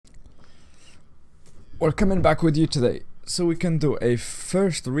We're coming back with you today so we can do a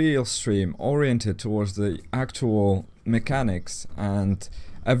first real stream oriented towards the actual mechanics and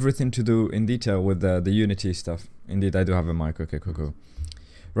everything to do in detail with the Unity stuff. Indeed, I do have a mic. Okay, cool.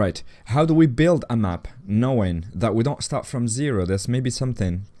 Right, how do we build a map knowing that we don't start from zero? There's maybe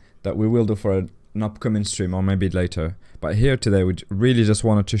something that we will do for an upcoming stream or maybe later. But here today we really just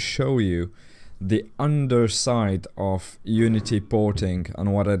wanted to show you the underside of Unity porting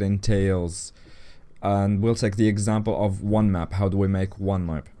and what it entails. And we'll take the example of one map. How do we make one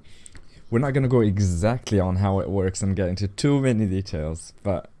map? We're not going to go exactly on how it works and get into too many details,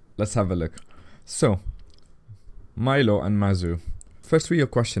 but let's have a look. So, Milo and Mazu, first real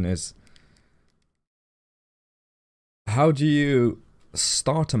question is, how do you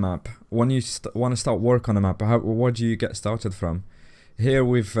start a map? When you want to start work on a map, what do you get started from? Here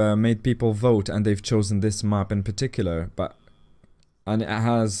we've made people vote and they've chosen this map in particular, and it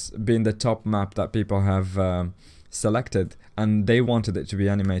has been the top map that people have selected, and they wanted it to be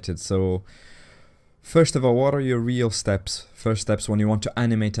animated. So first of all, what are your real steps, first steps when you want to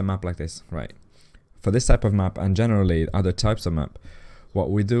animate a map like this? Right, for this type of map and generally other types of map,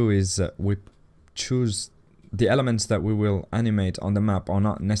 what we do is we choose the elements that we will animate on the map are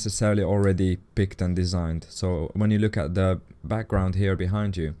not necessarily already picked and designed. So when you look at the background here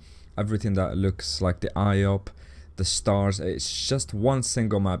behind you, everything that looks like the eye up, the stars, it's just one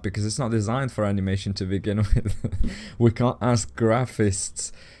single map because it's not designed for animation to begin with. We can't ask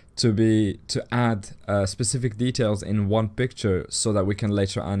graphists to add specific details in one picture so that we can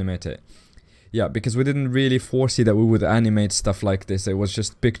later animate it. Yeah, because we didn't really foresee that we would animate stuff like this. It was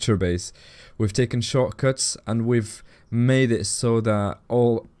just picture based. We've taken shortcuts and we've made it so that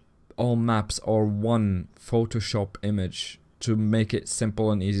all maps are one Photoshop image to make it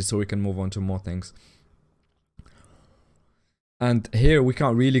simple and easy so we can move on to more things. And here we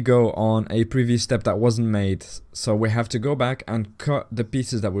can't really go on a previous step that wasn't made, so we have to go back and cut the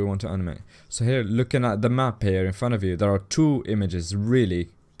pieces that we want to animate. So here, looking at the map here in front of you, there are two images really,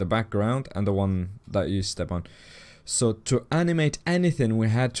 the background and the one that you step on. So to animate anything, we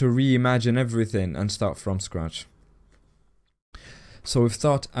had to reimagine everything and start from scratch. So we've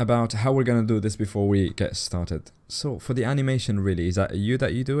thought about how we're gonna do this before we get started. So for the animation, really, is that you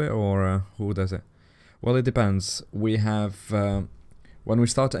do it or who does it? Well, it depends. We have, when we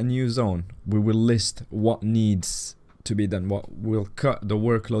start a new zone, we will list what needs to be done. We'll cut the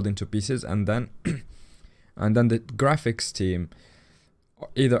workload into pieces, and then the graphics team,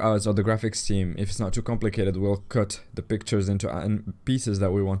 either us or the graphics team, if it's not too complicated, we'll cut the pictures into pieces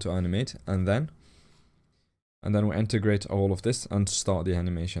that we want to animate, and then we integrate all of this and start the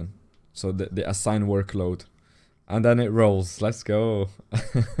animation. So the assign workload, and then it rolls. Let's go.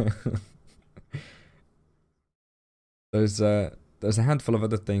 There's a handful of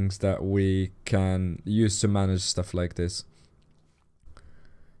other things that we can use to manage stuff like this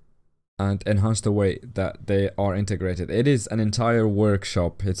and enhance the way that they are integrated. It is an entire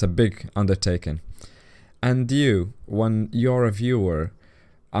workshop. It's a big undertaking. And you, when you're a viewer,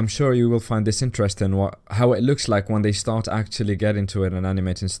 I'm sure you will find this interesting, how it looks like when they start actually getting to it and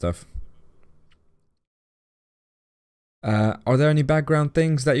animating stuff. Are there any background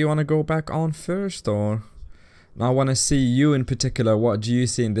things that you want to go back on first, or? Now I want to see you in particular. What do you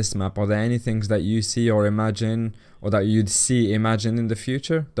see in this map? Are there any things that you see or imagine, or that you'd imagine in the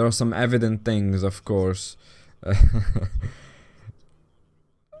future? There are some evident things, of course.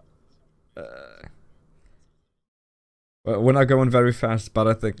 We're not going very fast, but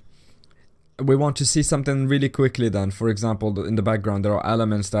I think we want to see something really quickly then. For example, in the background there are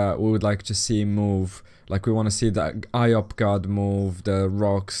elements that we would like to see move. Like we want to see the eye up god move, the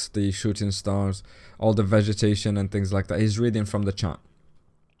rocks, the shooting stars, all the vegetation and things like that. He's reading from the chat.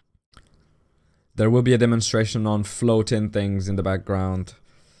 There will be a demonstration on floating things in the background.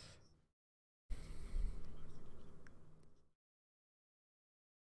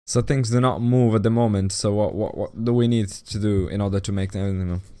 So things do not move at the moment. So what do we need to do in order to make them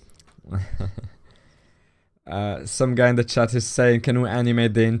move? Some guy in the chat is saying, can we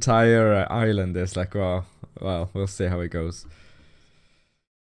animate the entire island? It's like, well, we'll see how it goes.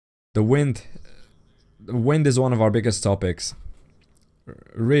 The wind is one of our biggest topics.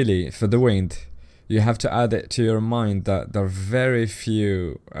 Really, for the wind, you have to add it to your mind that there are very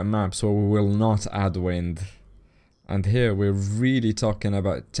few maps where we will not add wind. And here we're really talking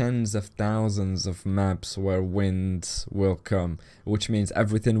about tens of thousands of maps where winds will come, which means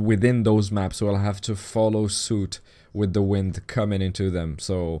everything within those maps will have to follow suit with the wind coming into them.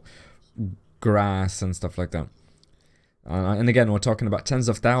 So grass and stuff like that. And again, we're talking about tens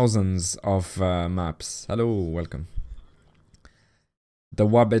of thousands of maps. Hello, welcome. The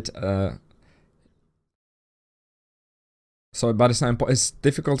Wabbit So, but it's not it's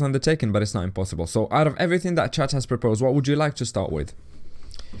difficult undertaking, but it's not impossible. So, out of everything that chat has proposed, what would you like to start with?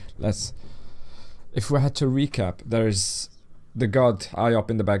 If we had to recap, there's the god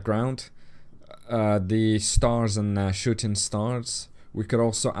IOP in the background, the stars and shooting stars. We could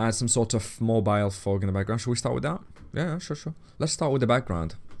also add some sort of mobile fog in the background. Should we start with that? Yeah, sure. Let's start with the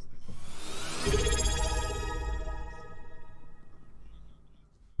background.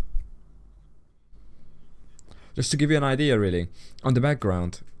 Just to give you an idea, really, on the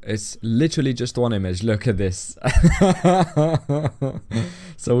background, it's literally just one image. Look at this.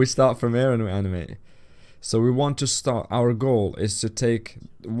 So we start from here and we animate. So we want to start, our goal is to take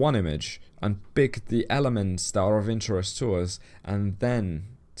one image and pick the elements that are of interest to us and then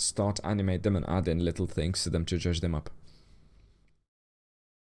start animate them and add in little things to them to judge them up.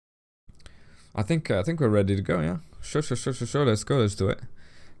 I think we're ready to go, yeah? Sure, let's go, let's do it.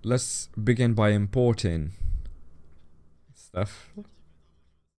 Let's begin by importing stuff.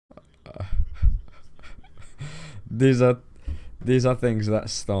 These are things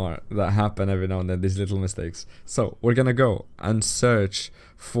that happen every now and then, these little mistakes. So we're gonna go and search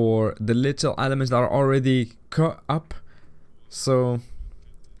for the little elements that are already cut up. So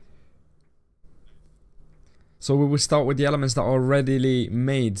we will start with the elements that are readily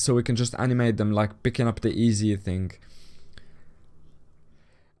made, so we can just animate them, like picking up the easier thing.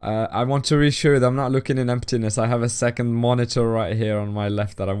 I want to reassure that I'm not looking in emptiness. I have a second monitor right here on my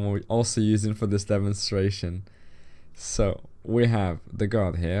left that I'm also using for this demonstration. So we have the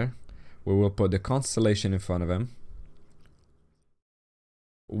god here. We will put the constellation in front of him.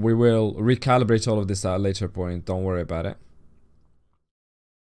 We will recalibrate all of this at a later point. Don't worry about it.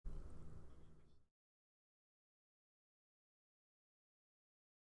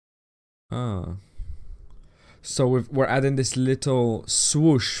 So we're adding this little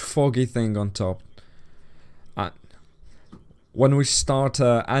swoosh foggy thing on top. When we start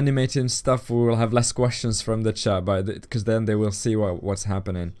animating stuff, we will have less questions from the chat, because then they will see what's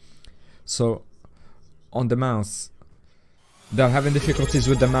happening. So on the mouse, they're having difficulties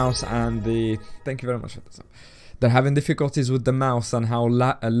with the mouse and the... Thank you very much for this. They're having difficulties with the mouse and how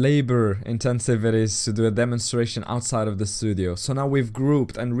labor intensive it is to do a demonstration outside of the studio. So now we've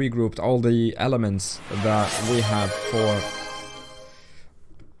grouped and regrouped all the elements that we have for...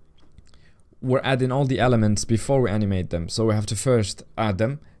 We're adding all the elements before we animate them. So we have to first add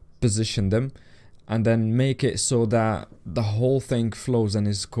them, position them, and then make it so that the whole thing flows and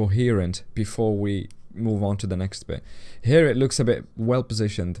is coherent before we move on to the next bit. Here it looks a bit well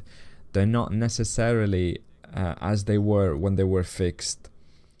positioned. They're not necessarily as they were when they were fixed.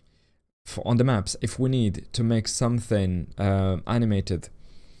 On the maps, if we need to make something animated,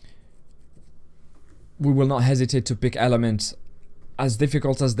 we will not hesitate to pick elements, as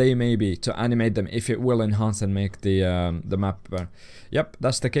difficult as they may be, to animate them if it will enhance and make the map better. Yep,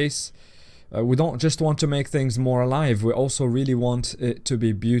 that's the case. We don't just want to make things more alive, we also really want it to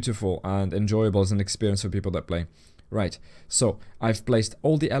be beautiful and enjoyable as an experience for people that play. Right, so I've placed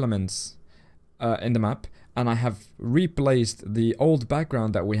all the elements in the map, and I have replaced the old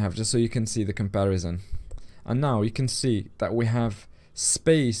background that we have just so you can see the comparison. And now you can see that we have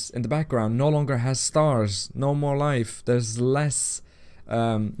space in the background, no longer has stars, no more life, there's less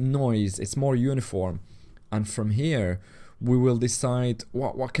noise, it's more uniform. And from here we will decide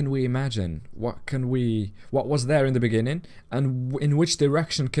what can we imagine, what was there in the beginning, and in which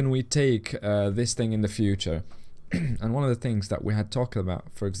direction can we take this thing in the future. And one of the things that we had talked about,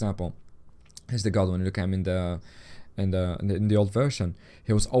 for example, is the god. When you look at him in the old version,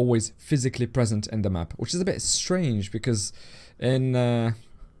 he was always physically present in the map, which is a bit strange because in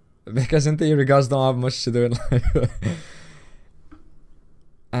theory gods don't have much to do in life.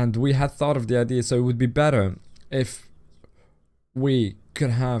 And we had thought of the idea, so it would be better if we could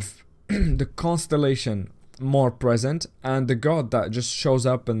have the constellation more present and the god that just shows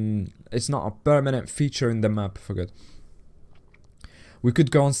up and it's not a permanent feature in the map for good. We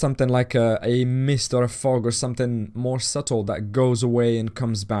could go on something like a mist or a fog or something more subtle that goes away and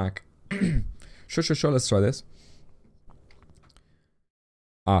comes back. Sure, let's try this.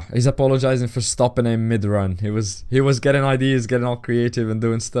 He's apologizing for stopping him mid-run. He was getting ideas, getting all creative and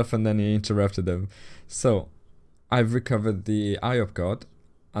doing stuff, and then he interrupted him. So, I've recovered the IOP god,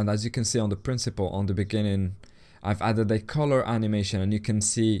 and as you can see on the principle, on the beginning, I've added a color animation, and you can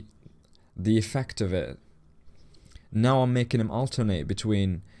see the effect of it. Now I'm making him alternate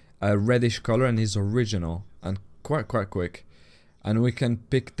between a reddish color and his original, and quite quick. And we can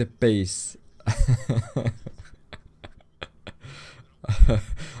pick the pace.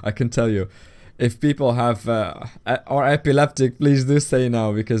 I can tell you, if people have are epileptic, please do say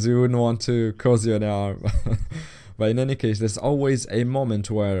now, because we wouldn't want to cause you any harm. But in any case, there's always a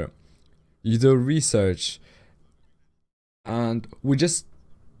moment where you do research and we just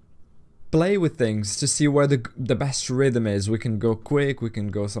play with things to see where the best rhythm is. We can go quick, we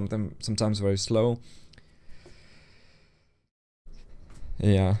can go sometimes very slow.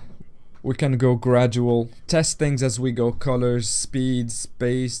 Yeah, we can go gradual, test things as we go, colors, speed,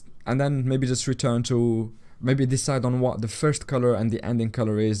 space, and then maybe just return to, maybe decide on what the first color and the ending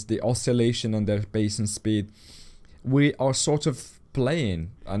color is, the oscillation and their pace and speed. We are sort of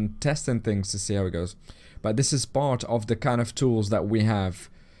playing and testing things to see how it goes. But this is part of the kind of tools that we have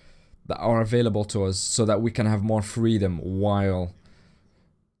that are available to us, so that we can have more freedom while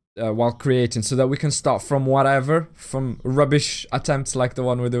creating, so that we can start from whatever, from rubbish attempts like the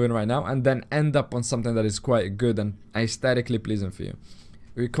one we're doing right now, and then end up on something that is quite good and aesthetically pleasing for you.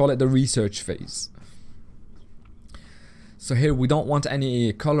 We call it the research phase. So here we don't want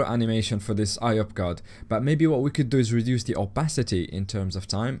any color animation for this eye up god, but maybe what we could do is reduce the opacity in terms of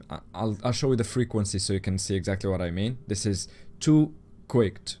time. I'll show you the frequency so you can see exactly what I mean. This is too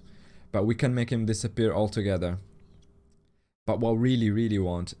quick, but we can make him disappear altogether. But what we really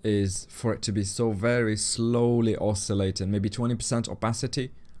want is for it to be so very slowly oscillating, maybe 20% opacity.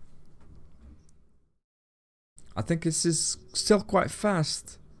 I think this is still quite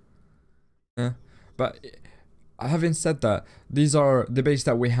fast. Yeah, but having said that, these are debates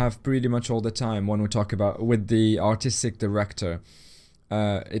that we have pretty much all the time when we talk about with the artistic director.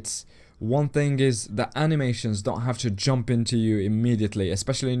 It's one thing is that animations don't have to jump into you immediately,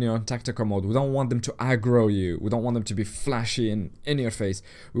 especially in your tactical mode. We don't want them to aggro you. We don't want them to be flashy and in your face.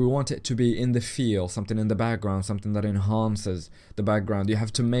 We want it to be in the feel, something in the background, something that enhances the background. You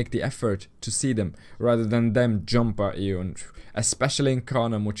have to make the effort to see them rather than them jump at you, and especially in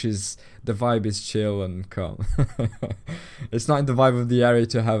Carnum, which is the vibe is chill and calm. It's not in the vibe of the area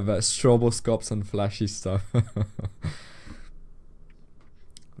to have stroboscopes and flashy stuff.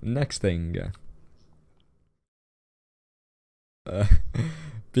 Next thing,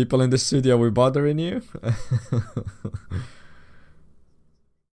 people in the studio, we're bothering you.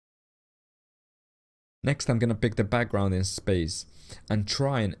 Next, I'm gonna pick the background in space and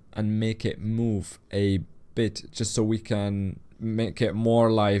try and make it move a bit, just so we can make it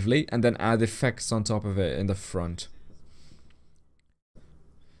more lively, and then add effects on top of it in the front.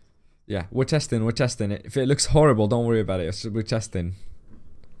 Yeah, we're testing it. If it looks horrible, don't worry about it. We're testing.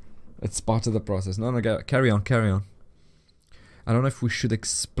 It's part of the process. No, carry on. I don't know if we should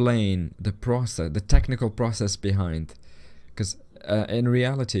explain the process, the technical process behind, because in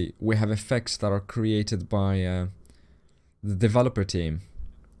reality we have effects that are created by the developer team,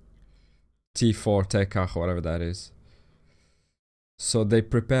 T4 Tekach, whatever that is. So they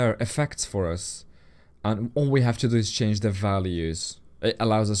prepare effects for us, and all we have to do is change the values. It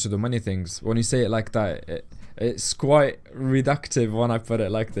allows us to do many things. When you say it like that, it's quite reductive when I put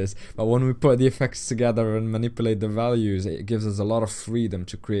it like this, but when we put the effects together and manipulate the values, it gives us a lot of freedom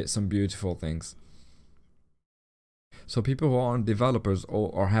to create some beautiful things. So people who aren't developers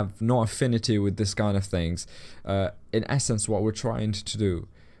or have no affinity with this kind of things, in essence what we're trying to do,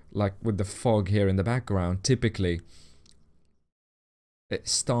 like with the fog here in the background, typically it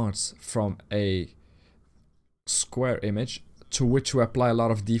starts from a square image to which we apply a lot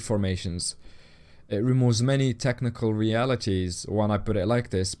of deformations. It removes many technical realities when I put it like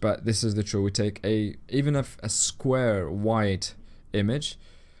this, but this is the truth. We take even a square white image,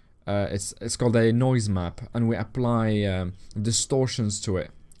 it's called a noise map, and we apply distortions to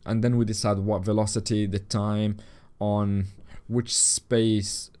it, and then we decide what velocity, the time, on which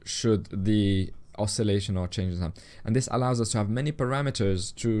space should the oscillation or changes have. And this allows us to have many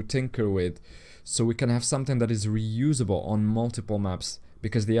parameters to tinker with, so we can have something that is reusable on multiple maps,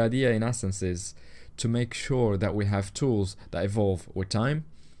 because the idea in essence is to make sure that we have tools that evolve with time.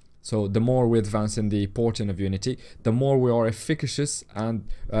 So the more we advance in the porting of Unity, the more we are efficacious and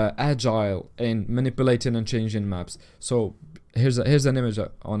agile in manipulating and changing maps. So here's an image I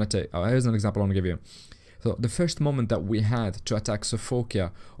want to take. Here's an example I want to give you. So the first moment that we had to attack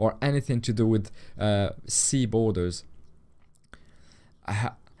Sophokia or anything to do with sea borders,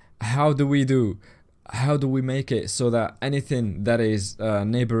 how do we make it so that anything that is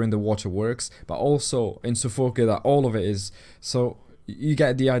neighboring the water works, but also in Sophokia that all of it is? So you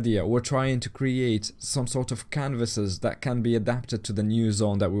get the idea. We're trying to create some sort of canvases that can be adapted to the new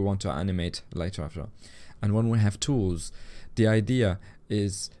zone that we want to animate later after. And when we have tools, the idea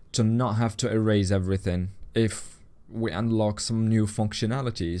is to not have to erase everything. If we unlock some new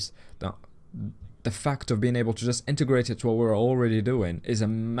functionalities, the fact of being able to just integrate it to what we're already doing is a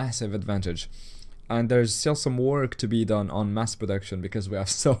massive advantage. and there's still some work to be done on mass production because we have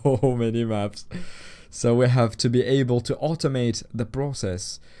so many maps. So we have to be able to automate the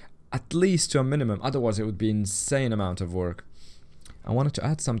process at least to a minimum, otherwise it would be an insane amount of work. I wanted to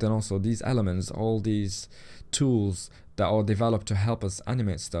add something also, these elements, all these tools that are developed to help us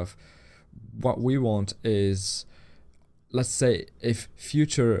animate stuff. What we want is, let's say if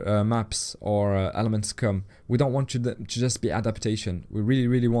future maps or elements come, we don't want to just be adaptation. We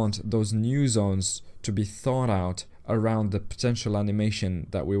really want those new zones to be thought out around the potential animation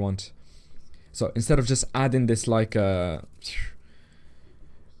that we want. So instead of just adding this like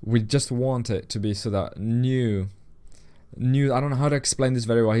we just want it to be so that new, I don't know how to explain this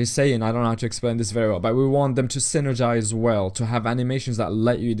very well. He's saying I don't know how to explain this very well, but we want them to synergize well, to have animations that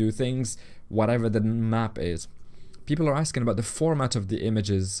let you do things whatever the map is. People are asking about the format of the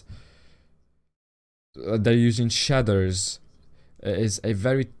images. They're using shaders. Is a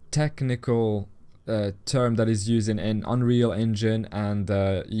very technical term that is used in Unreal Engine and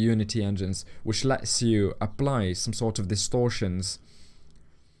Unity engines, which lets you apply some sort of distortions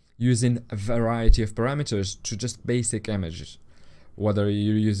using a variety of parameters to just basic images, whether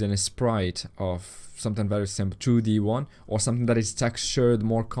you're using a sprite of something very simple, 2D one, or something that is textured,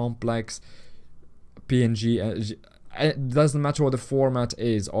 more complex, PNG. It doesn't matter what the format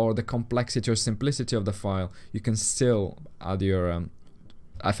is or the complexity or simplicity of the file, you can still add your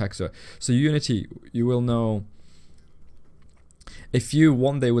effects to it. So Unity, you will know, if you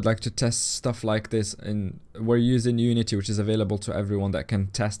one day would like to test stuff like this, and we're using Unity, which is available to everyone that can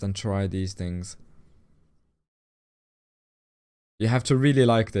test and try these things. You have to really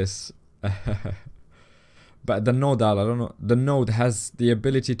like this. But the node, I don't know, the node has the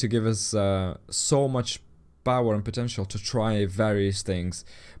ability to give us so much power and potential to try various things.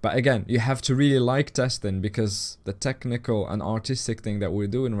 But again, you have to really like testing, because the technical and artistic thing that we're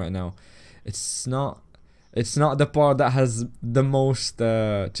doing right now, it's not the part that has the most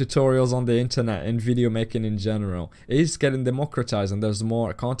tutorials on the internet and video making in general. It is getting democratized and there's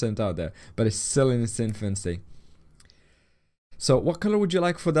more content out there, but it's still in its infancy. So what color would you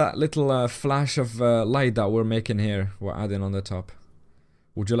like for that little flash of light that we're making here, we're adding on the top?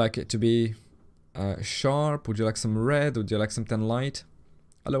 Would you like it to be sharp? Would you like some red? Would you like something light?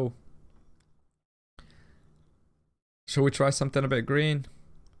 Hello. Shall we try something a bit green?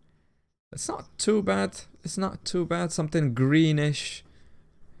 It's not too bad. It's not too bad. Something greenish.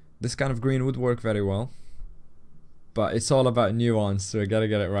 This kind of green would work very well. But it's all about nuance, so we gotta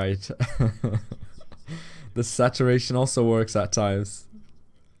get it right. The saturation also works at times.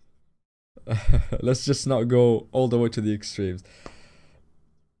 Let's just not go all the way to the extremes.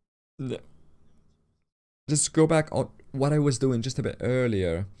 Just go back on what I was doing just a bit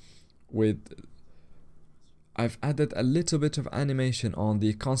earlier with... I've added a little bit of animation on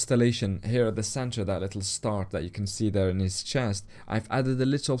the constellation here at the center, that little star that you can see there in his chest. I've added a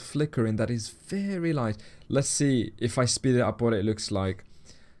little flickering that is very light. Let's see if I speed it up what it looks like.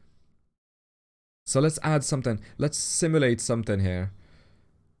 So let's add something. Let's simulate something here.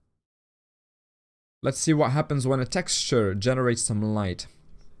 Let's see what happens when a texture generates some light.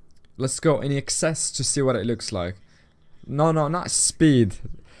 Let's go in excess to see what it looks like. No, not speed.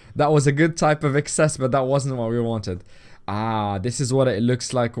 That was a good type of excess, but that wasn't what we wanted. Ah, this is what it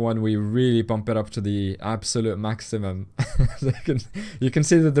looks like when we really pump it up to the absolute maximum. You can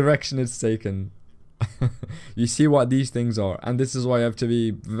see the direction it's taken. You see what these things are, and this is why you have to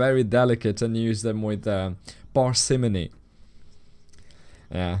be very delicate and use them with parsimony.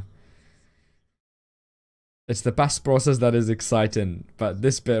 Yeah. It's the past process that is exciting, but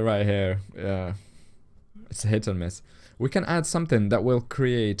this bit right here, yeah, it's a hit or miss. We can add something that will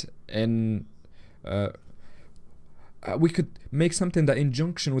create in... we could make something that in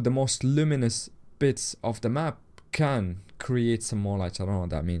junction with the most luminous bits of the map can create some more light. I don't know what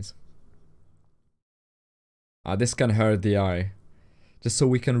that means. This can hurt the eye. Just so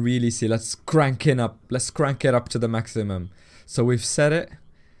we can really see. Let's crank it up. Let's crank it up to the maximum. So we've set it.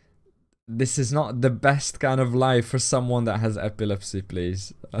 This is not the best kind of light for someone that has epilepsy,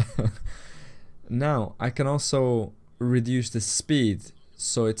 please. Now, I can also reduce the speed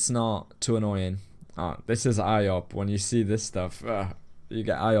so it's not too annoying. This is IOP. When you see this stuff, you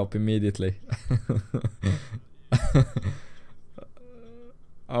get IOP immediately.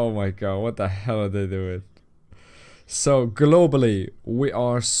 Oh my god, what the hell are they doing? So globally, we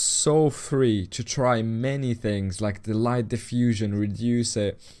are so free to try many things, like the light diffusion, reduce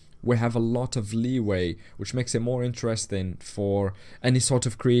it. We have a lot of leeway, which makes it more interesting for any sort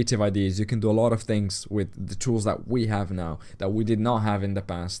of creative ideas. You can do a lot of things with the tools that we have now that we did not have in the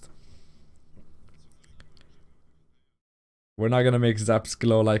past. We're not gonna make Zaps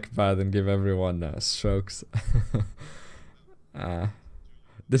glow like bad and give everyone strokes.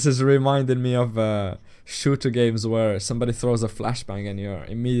 This is reminding me of shooter games where somebody throws a flashbang and you're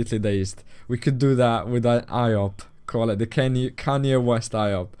immediately dazed. We could do that with an IOP. Call it the Kanye West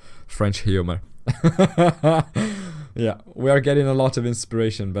IOP. French humor. Yeah, we are getting a lot of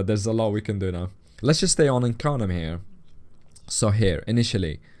inspiration, but there's a lot we can do now. Let's just stay on Ankama here. So here,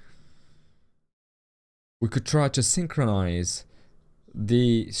 initially, we could try to synchronize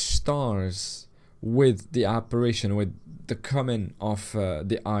the stars with the apparition, with the coming of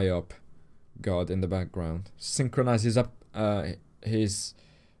the IOP god in the background. Synchronize his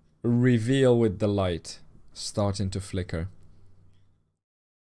reveal with the light starting to flicker.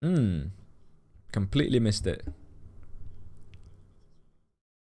 Completely missed it.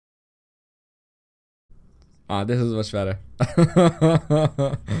 This is much better.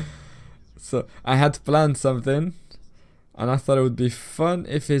 So I had planned something, and I thought it would be fun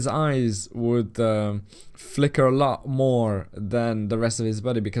if his eyes would flicker a lot more than the rest of his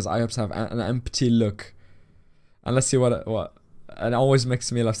body, because IOPs have an empty look. And let's see what and it always makes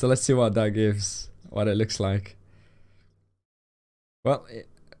me laugh. So let's see what that gives, what it looks like. Well,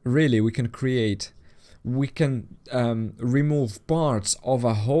 really, we can remove parts of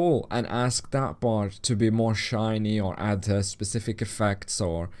a hole and ask that part to be more shiny, or add specific effects,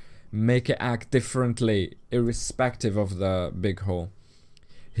 or make it act differently irrespective of the big hole.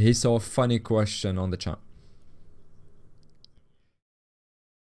 He saw a funny question on the chat.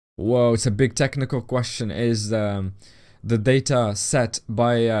 Whoa, it's a big technical question. Is the data set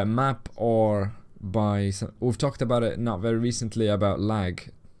by map or by we've talked about it not very recently about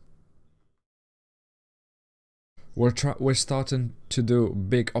lag. We're starting to do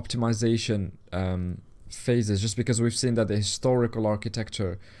big optimization phases, just because we've seen that the historical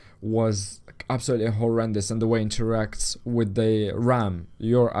architecture was absolutely horrendous, and the way it interacts with the RAM,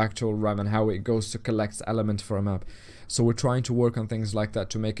 your actual RAM, and how it goes to collect elements for a map. So we're trying to work on things like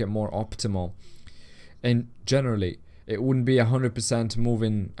that to make it more optimal. And generally, it wouldn't be 100%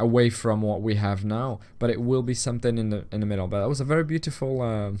 moving away from what we have now, but it will be something in the middle. But that was a very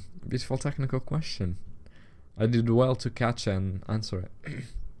beautiful, beautiful technical question. I did well to catch and answer it.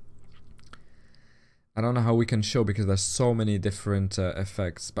 I don't know how we can show, because there's so many different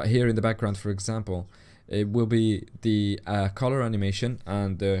effects. But here in the background, for example, it will be the color animation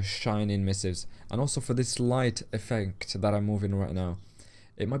and the shining missives. And also for this light effect that I'm moving right now,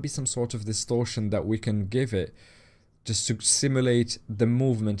 it might be some sort of distortion that we can give it just to simulate the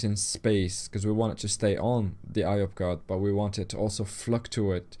movement in space, because we want it to stay on the IOP god, but we want it to also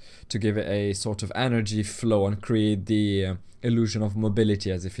fluctuate to give it a sort of energy flow and create the illusion of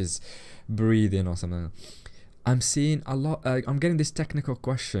mobility, as if he's breathing or something. I'm seeing a lot, I'm getting this technical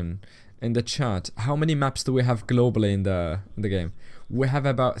question in the chat. How many maps do we have globally in the game? We have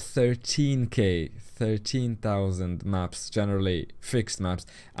about 13k, 13,000 maps, generally fixed maps,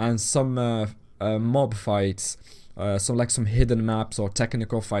 and some mob fights, some hidden maps or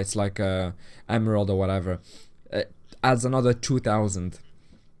technical fights like Emerald or whatever. It adds another 2,000.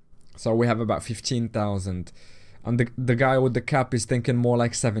 So we have about 15,000. And the guy with the cap is thinking more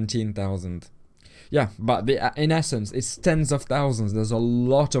like 17,000. Yeah, but in essence, it's tens of thousands. There's a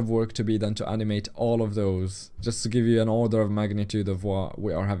lot of work to be done to animate all of those, just to give you an order of magnitude of what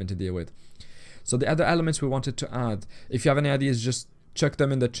we are having to deal with. So the other elements we wanted to add, if you have any ideas, just chuck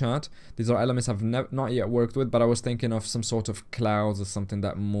them in the chat. These are elements I've not yet worked with, but I was thinking of some sort of clouds or something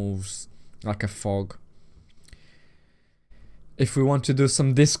that moves like a fog. If we want to do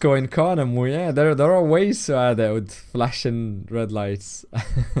some disco in Carnum, well, yeah, there are ways to add it with flashing red lights.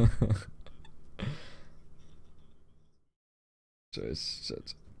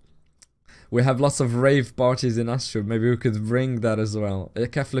 We have lots of rave parties in Astro. Maybe we could bring that as well.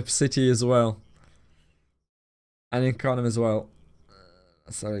 Keflip City as well. And in Carnum as well.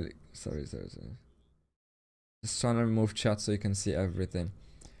 Sorry. Just trying to remove chat so you can see everything.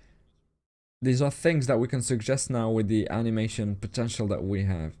 These are things that we can suggest now with the animation potential that we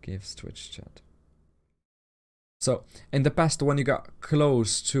have. Gives Twitch chat. So in the past, when you got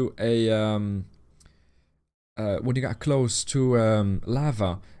close to a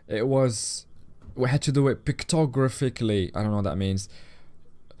lava, we had to do it pictographically. I don't know what that means.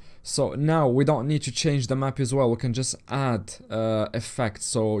 So now we don't need to change the map as well. We can just add effects,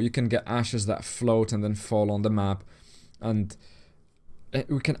 so you can get ashes that float and then fall on the map, and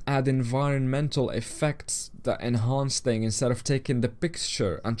we can add environmental effects that enhance things instead of taking the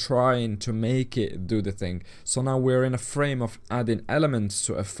picture and trying to make it do the thing. So now we're in a frame of adding elements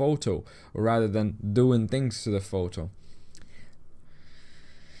to a photo rather than doing things to the photo.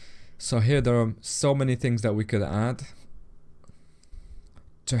 So here there are so many things that we could add.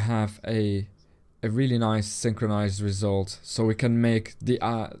 to have a really nice synchronized result, so we can make the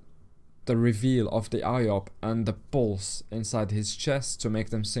reveal of the IOP and the pulse inside his chest to make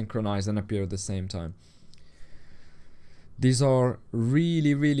them synchronize and appear at the same time. These are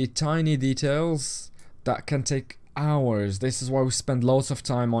really tiny details that can take hours. This is why we spend loads of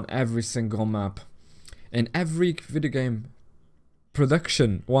time on every single map. In every video game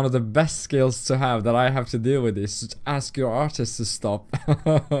production, one of the best skills to have that I have to deal with is to ask your artist to stop.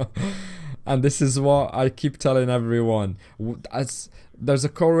 And this is what I keep telling everyone. As there's a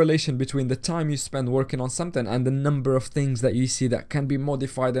correlation between the time you spend working on something and the number of things that you see that can be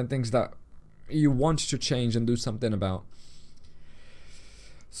modified and things that you want to change and do something about.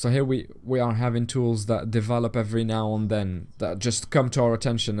 So here we are having tools that develop every now and then that just come to our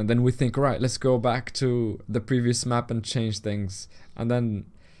attention, and then we think, right, let's go back to the previous map and change things, and then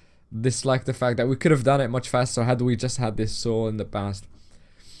dislike the fact that we could have done it much faster had we just had this tool in the past.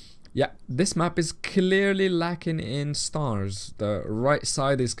 Yeah, this map is clearly lacking in stars. The right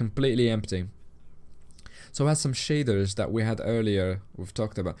side is completely empty. So it has some shaders that we had earlier, we've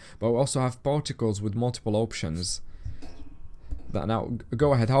talked about, but we also have particles with multiple options. Now,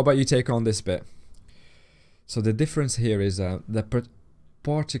 go ahead, how about you take on this bit? So the difference here is the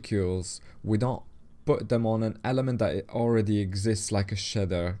particles, we don't put them on an element that already exists, like a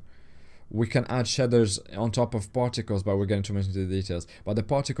shader. We can add shaders on top of particles, but we're getting too much into the details. But the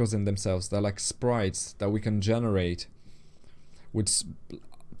particles in themselves, they're like sprites that we can generate with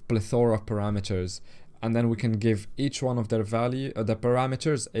plethora of parameters, and then we can give each one of their value, the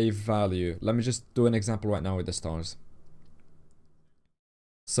parameters, a value. Let me just do an example right now with the stars.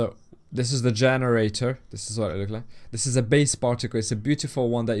 So this is the generator. This is what it looks like. This is a base particle. It's a beautiful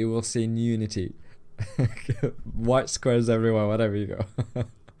one that you will see in Unity. White squares everywhere, whatever you go.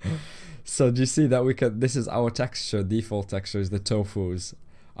 So do you see that we can, this is our texture, default texture is the Dofus.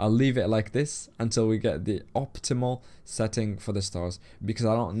 I'll leave it like this until we get the optimal setting for the stars, because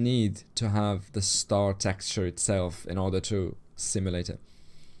I don't need to have the star texture itself in order to simulate it.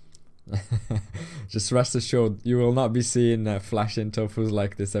 Just rest assured, you will not be seeing flashing Dofus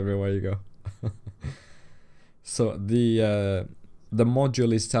like this everywhere you go. So the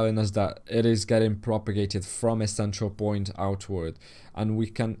module is telling us that it is getting propagated from a central point outward, and we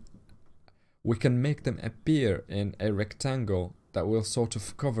can make them appear in a rectangle that will sort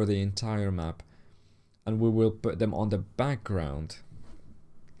of cover the entire map, and we will put them on the background.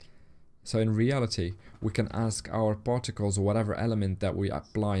 So in reality, we can ask our particles, or whatever element that we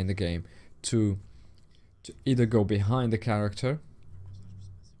apply in the game, to either go behind the character,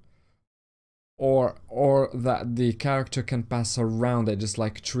 or that the character can pass around it, just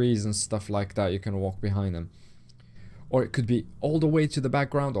like trees and stuff like that. You can walk behind them. Or it could be all the way to the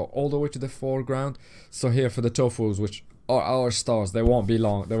background or all the way to the foreground. So here for the Dofus, which are our stars, they won't be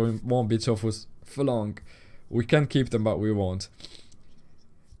long. They won't be Dofus for long. We can keep them, but we won't.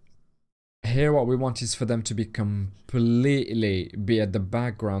 Here what we want is for them to be completely be at the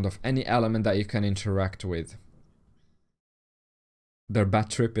background of any element that you can interact with. They're bad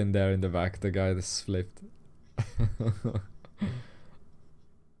tripping there in the back, the guy that's flipped.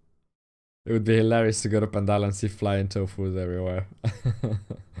 It would be hilarious to go to Pandala and see flying Dofus everywhere.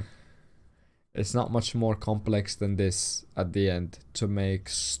 It's not much more complex than this at the end to make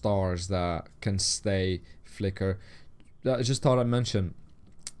stars that can stay flicker. I just thought I'd mention,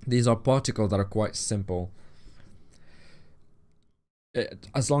 these are particles that are quite simple.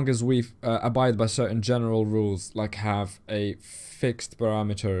 As long as we abide by certain general rules, like have a fixed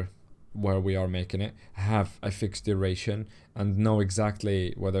parameter where we are making it, have a fixed duration, and know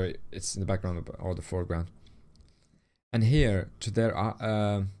exactly whether it's in the background or the foreground. And here, to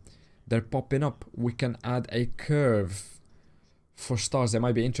they're popping up, we can add a curve for stars. They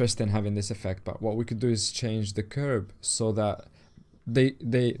might be interested in having this effect, but what we could do is change the curve so that they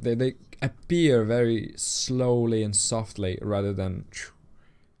appear very slowly and softly rather than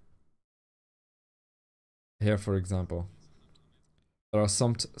here, for example. There are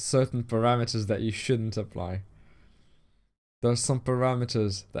some certain parameters that you shouldn't apply. There are some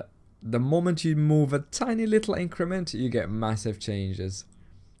parameters that the moment you move a tiny little increment, you get massive changes.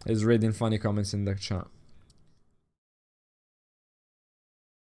 He's reading funny comments in the chat.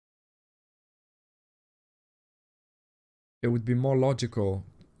 It would be more logical.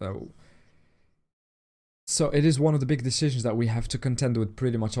 So it is one of the big decisions that we have to contend with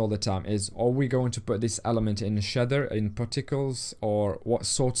pretty much all the time, is are we going to put this element in a shader, in particles, or what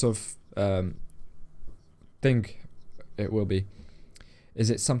sorts of thing it will be? Is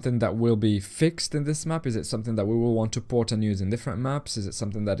it something that will be fixed in this map? Is it something that we will want to port and use in different maps? Is it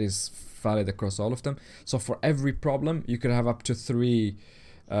something that is valid across all of them? So for every problem, you could have up to 3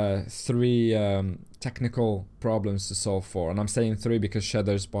 three technical problems to solve for. And I'm saying three because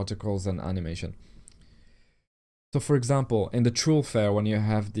shaders, particles, and animation. So for example, in the True Fair, when you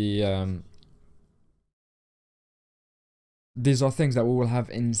have the these are things that we will have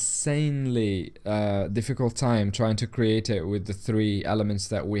insanely difficult time trying to create it with the three elements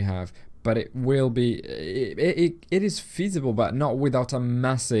that we have. But it will be, it is feasible, but not without a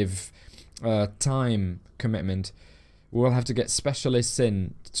massive time commitment. We'll have to get specialists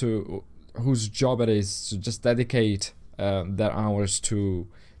in to whose job it is to just dedicate their hours to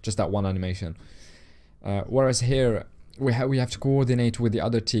just that one animation. Whereas here we have to coordinate with the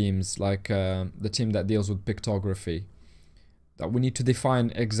other teams, like the team that deals with pictography. That we need to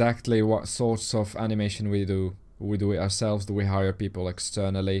define exactly what sorts of animation we do. We do it ourselves? Do we hire people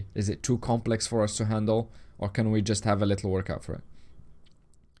externally? Is it too complex for us to handle? Or can we just have a little workout for it?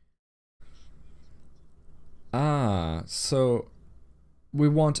 Ah, so we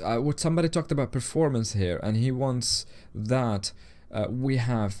want, somebody talked about performance here, and he wants that we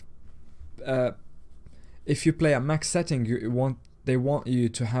have, if you play at max setting, they want you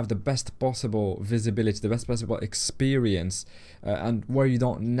to have the best possible visibility, the best possible experience, and where you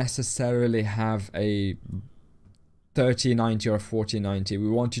don't necessarily have a 3090 or 4090. We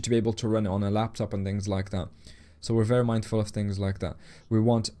want you to be able to run it on a laptop and things like that. So we're very mindful of things like that. We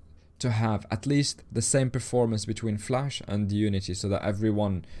want to have at least the same performance between Flash and Unity, so that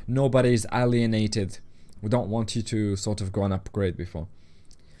nobody is alienated. We don't want you to sort of go and upgrade before.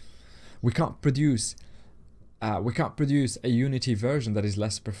 We can't produce a Unity version that is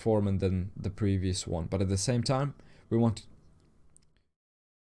less performant than the previous one, but at the same time, we want.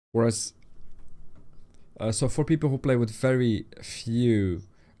 Whereas, so for people who play with very few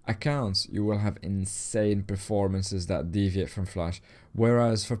accounts, you will have insane performances that deviate from Flash.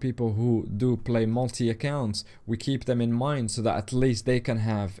 Whereas for people who do play multi-accounts, we keep them in mind so that at least they can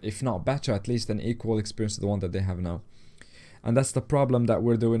have, if not better, at least an equal experience to the one that they have now. And that's the problem that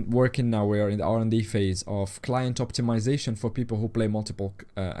we're working now. We are in the R&D phase of client optimization for people who play multiple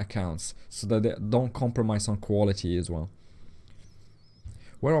accounts, so that they don't compromise on quality as well.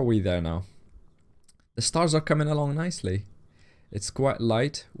 Where are we there now? The stars are coming along nicely. It's quite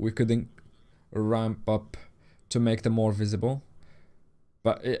light. We could ramp up to make them more visible,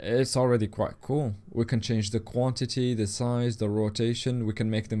 but it's already quite cool. We can change the quantity, the size, the rotation. We can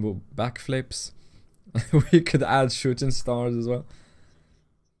make them do backflips. We could add shooting stars as well.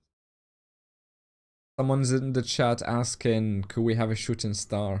 Someone's in the chat asking, could we have a shooting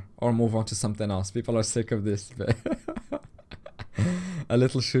star or move on to something else? People are sick of this bit. A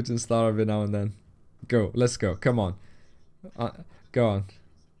little shooting star every now and then. Go, let's go. Come on, go on.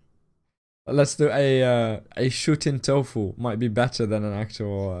 Let's do a shooting tofu. Might be better than an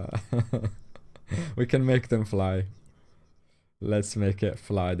actual. We can make them fly. Let's make it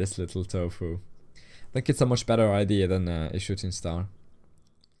fly. This little tofu. I think it's a much better idea than a shooting star.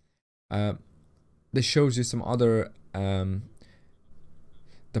 This shows you some other.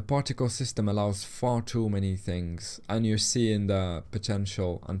 The particle system allows far too many things, and you're seeing the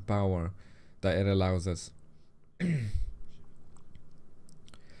potential and power that it allows us.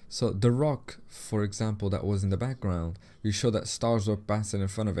 So the rock, for example, that was in the background, you show that stars were passing in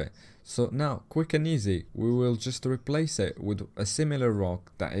front of it. So now, quick and easy, we will just replace it with a similar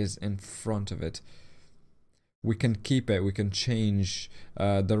rock that is in front of it. We can keep it, we can change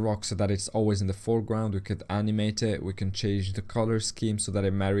the rock so that it's always in the foreground. We could animate it, we can change the color scheme so that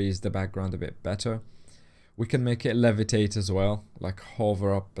it marries the background a bit better. We can make it levitate as well, like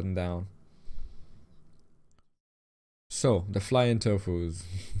hover up and down. So, the flying tofus.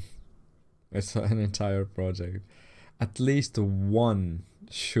 It's an entire project. At least one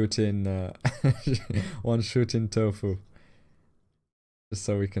shooting one shooting tofu. Just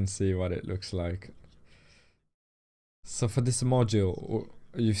so we can see what it looks like. So for this module,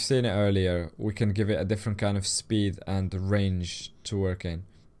 you've seen it earlier, we can give it a different kind of speed and range to work in.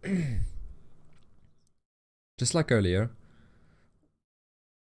 Just like earlier,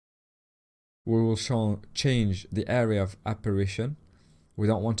 we will change the area of apparition. We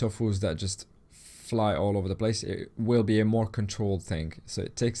don't want tofus that just fly all over the place. It will be a more controlled thing, so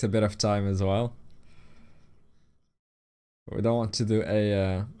it takes a bit of time as well. We don't want to do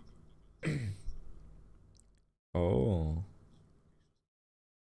a oh,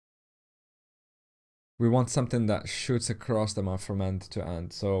 we want something that shoots across the map from end to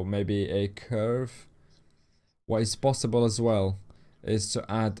end, so maybe a curve. What is possible as well is to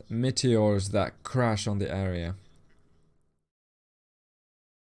add meteors that crash on the area.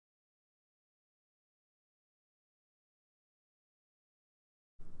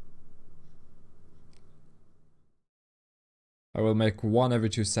 I will make 1 every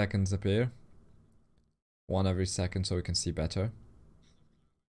 2 seconds appear. 1 every second so we can see better.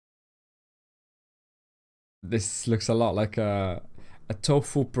 This looks a lot like a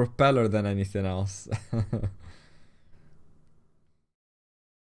tofu propeller than anything else.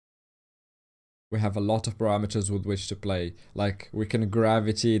 We have a lot of parameters with which to play. Like, we can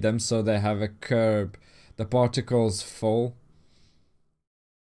gravity them so they have a curve. The particles fall.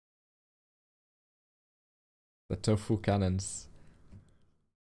 The tofu cannons.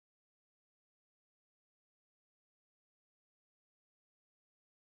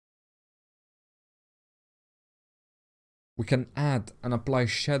 We can add and apply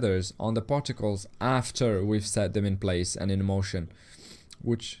shaders on the particles after we've set them in place and in motion.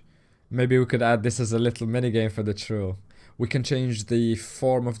 Which, maybe we could add this as a little minigame for the true. We can change the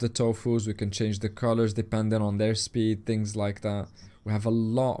form of the tofus, we can change the colors depending on their speed, things like that. We have a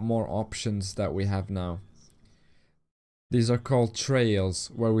lot more options that we have now. These are called trails,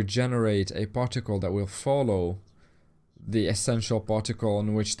 where we generate a particle that will follow the essential particle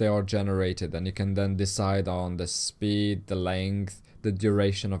on which they are generated, and you can then decide on the speed, the length, the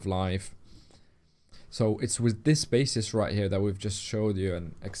duration of life. So it's with this basis right here that we've just showed you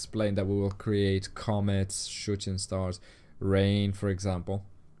and explained that we will create comets, shooting stars, rain, for example,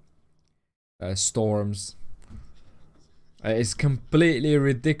 storms. It's completely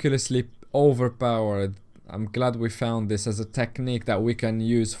ridiculously overpowered. I'm glad we found this as a technique that we can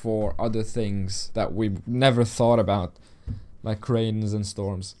use for other things that we never thought about, like rains and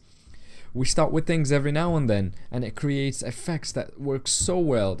storms. We start with things every now and then, and it creates effects that work so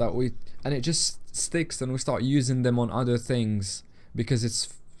well that and it just sticks, and we start using them on other things because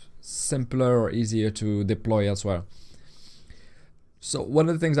it's simpler or easier to deploy elsewhere. So one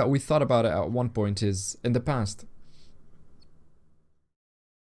of the things that we thought about it at one point is, in the past,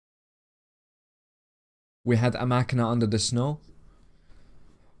 we had a machina under the snow,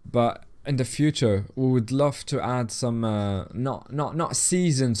 but in the future we would love to add some not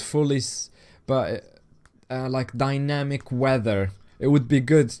seasons fully, but like dynamic weather. It would be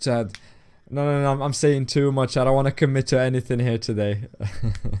good to add. No, I'm saying too much. I don't want to commit to anything here today.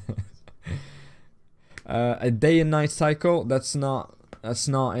 A day and night cycle, that's not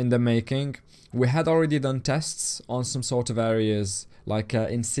in the making. We had already done tests on some sort of areas, like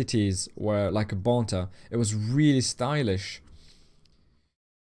in cities where, like Bonta, it was really stylish.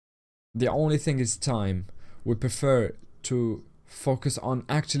 The only thing is time. We prefer to focus on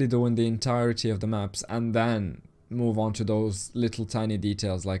actually doing the entirety of the maps and then move on to those little tiny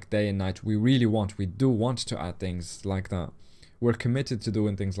details like day and night. We do want to add things like that. We're committed to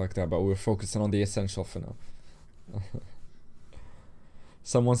doing things like that, but we're focusing on the essential for now.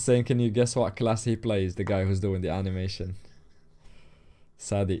 Someone's saying, can you guess what class he plays? The guy who's doing the animation.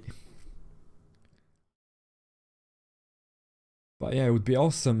 Sadi. But yeah, it would be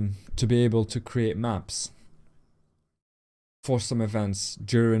awesome to be able to create maps for some events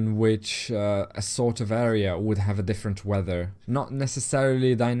during which a sort of area would have a different weather. Not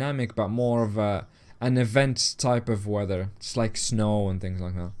necessarily dynamic, but more of an event type of weather. Just like snow and things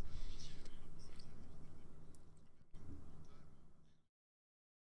like that.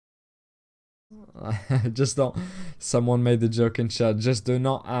 Just don't. Someone made the joke in chat. Just do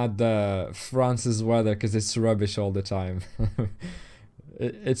not add France's weather because it's rubbish all the time.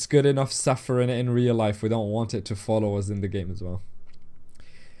 It's good enough suffering in real life. We don't want it to follow us in the game as well.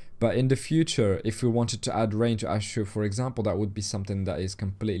 But in the future, if we wanted to add rain to Ashu, for example, that would be something that is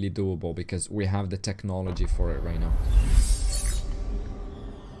completely doable because we have the technology for it right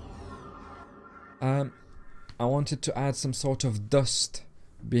now. I wanted to add some sort of dust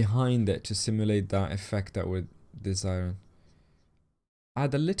behind it to simulate that effect that we're desiring.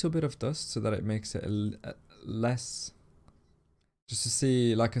 Add a little bit of dust so that it makes it less, just to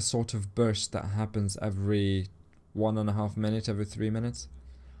see like a sort of burst that happens every 1.5 minutes, every 3 minutes.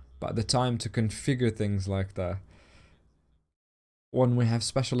 But the time to configure things like that, when we have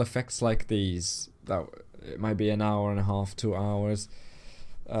special effects like these, that it might be 1.5 hours, 2 hours,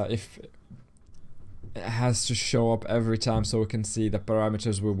 if it has to show up every time so we can see the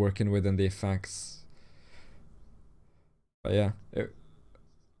parameters we're working with and the effects. But yeah,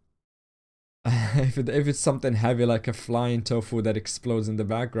 if it's something heavy like a flying tofu that explodes in the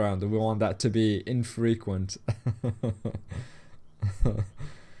background, we want that to be infrequent.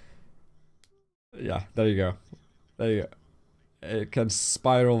 Yeah, there you go. There you go. It can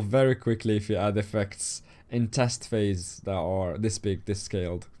spiral very quickly if you add effects in test phase that are this big, this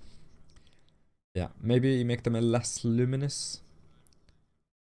scaled. Yeah, maybe make them less luminous.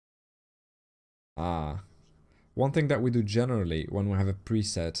 One thing that we do generally when we have a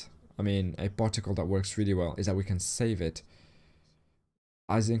preset, I mean a particle that works really well, is that we can save it.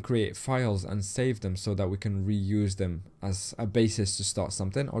 as in create files and save them so that we can reuse them as a basis to start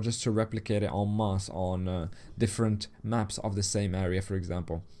something, or just to replicate it en masse on different maps of the same area, for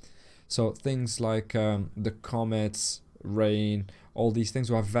example. So things like the comets, rain, all these things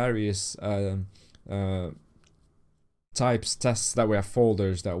will have various types, tests that we have,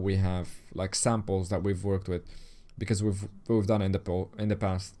 folders that we have, like samples that we've worked with, because we've done it in the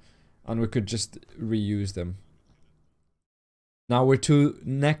past, and we could just reuse them. Now we're too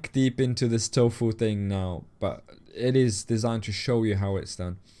neck deep into this tofu thing now, but it is designed to show you how it's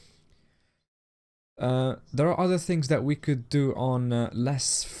done. There are other things that we could do on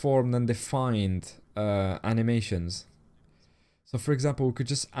less formed and defined animations. So for example, we could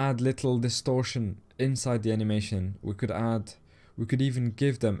just add little distortion inside the animation. We could even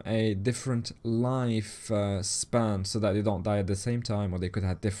give them a different life span so that they don't die at the same time, or they could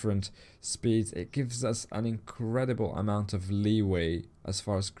have different speeds. It gives us an incredible amount of leeway as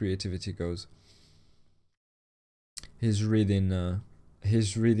far as creativity goes. He's reading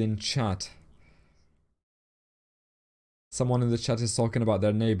chat. Someone in the chat is talking about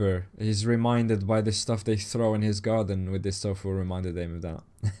their neighbor. He's reminded by the stuff they throw in his garden with this tofu, reminded him of that.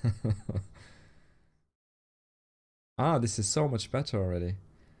 Ah, this is so much better already.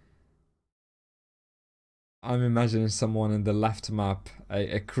 I'm imagining someone in the left map,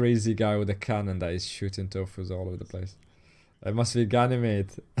 a crazy guy with a cannon that is shooting tofus all over the place. It must be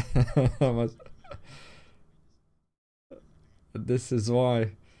Ganymede. This is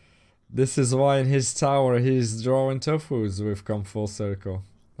why. This is why in his tower he's drawing tofus. We've come full circle.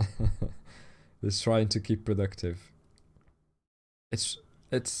 He's trying to keep productive. It's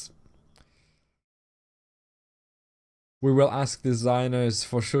we will ask designers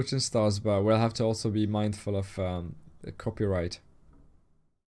for shooting stars, but we'll have to also be mindful of the copyright.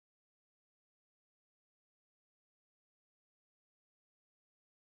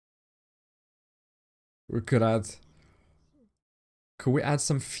 Could we add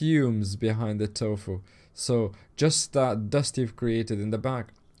some fumes behind the tofu? So just that dust you've created in the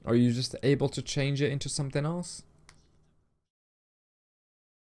back, are you just able to change it into something else?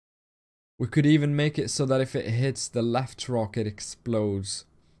 We could even make it so that if it hits the left rock, it explodes.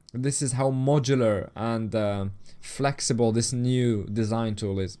 This is how modular and flexible this new design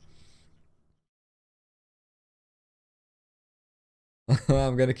tool is.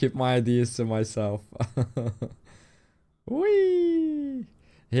 I'm gonna keep my ideas to myself. Whee!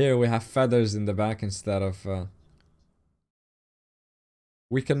 Here we have feathers in the back instead of...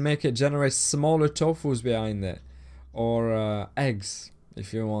 We can make it generate smaller tofus behind it. Or eggs,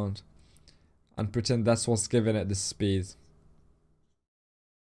 if you want. And pretend that's what's giving it the speed.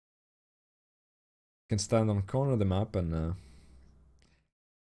 You can stand on the corner of the map and...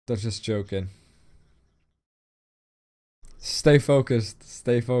 they're just joking. Stay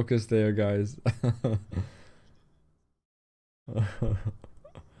focused there, guys.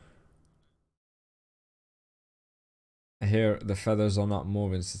 Here the feathers are not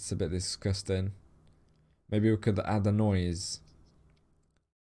moving, so it's a bit disgusting. Maybe we could add a noise.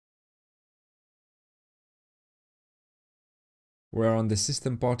 We're on the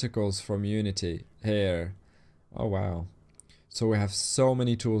system particles from Unity here. Oh wow. So we have so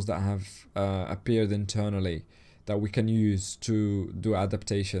many tools that have appeared internally that we can use to do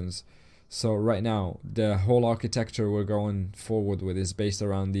adaptations. So right now, the whole architecture we're going forward with is based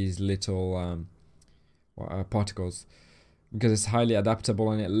around these little particles, because it's highly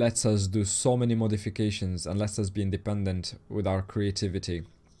adaptable and it lets us do so many modifications and lets us be independent with our creativity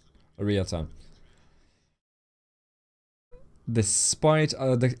real time. Despite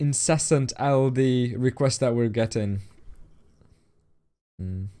the incessant LD requests that we're getting.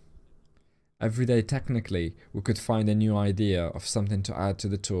 Every day, technically, we could find a new idea of something to add to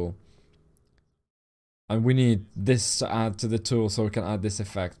the tool. And we need this to add to the tool so we can add this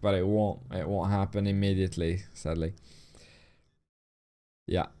effect, but it won't happen immediately, sadly.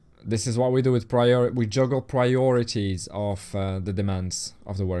 Yeah, this is what we do with we juggle priorities of the demands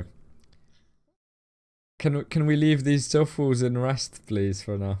of the work. Can we leave these tofus in rest, please,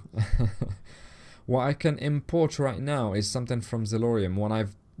 for now? What I can import right now is something from Zellorium. When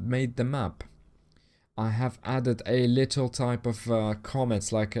I've made the map, I have added a little type of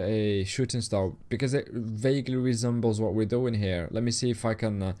comets, like a shooting star, because it vaguely resembles what we're doing here. Let me see if I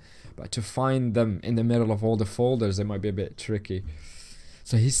can, but to find them in the middle of all the folders, it might be a bit tricky.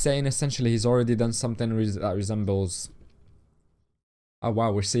 So he's saying essentially he's already done something that resembles... Oh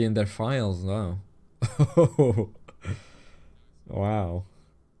wow, we're seeing their files now. Wow.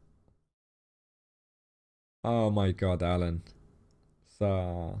 Oh my god, Alan.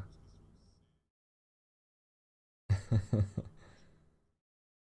 So...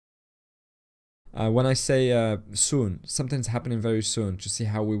 When I say soon, something's happening very soon to see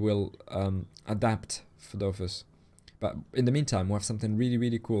how we will adapt for Dofus. But in the meantime, we have something really,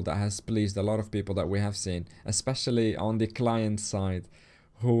 really cool that has pleased a lot of people that we have seen, especially on the client side,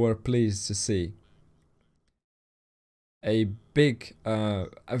 who were pleased to see a big a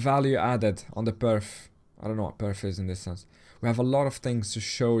value added on the perf. I don't know what perf is in this sense. We have a lot of things to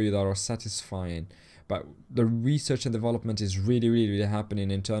show you that are satisfying, but the research and development is really, really, really happening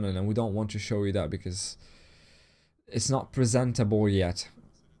internally, and we don't want to show you that because it's not presentable yet.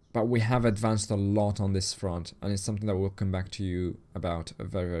 But we have advanced a lot on this front, and it's something that we'll come back to you about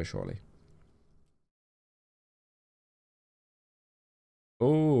very, very shortly.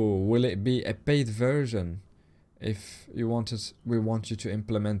 Oh, will it be a paid version? If you want it, we want you to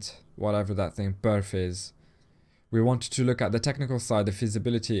implement whatever that thing perf is. We want you to look at the technical side, the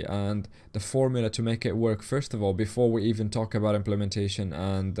feasibility, and the formula to make it work first of all, before we even talk about implementation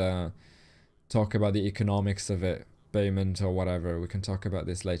and talk about the economics of it. Payment or whatever. We can talk about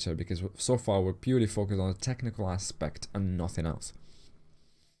this later because so far we're purely focused on the technical aspect and nothing else.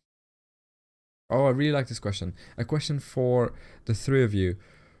 Oh, I really like this question. A question for the three of you.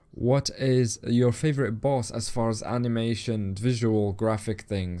 What is your favorite boss as far as animation, visual, graphic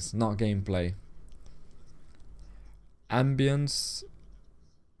things, not gameplay? Ambience.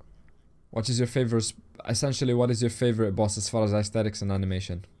 What is your favorite? Essentially, what is your favorite boss as far as aesthetics and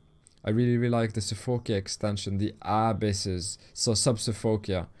animation? I really, really like the Sophokia extension, the Abysses, so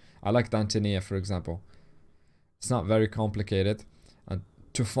Sub-Sophokia. I like Dantinia, for example. It's not very complicated, and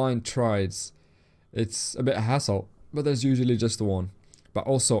to find trides, it's a bit of a hassle, but there's usually just the one. But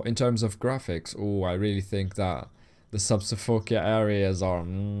also, in terms of graphics, oh, I really think that the Sub-Sophokia areas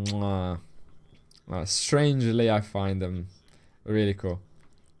are... strangely, I find them really cool.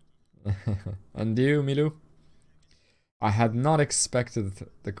 And you, Milou? I had not expected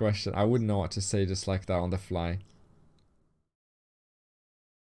the question. I wouldn't know what to say just like that on the fly.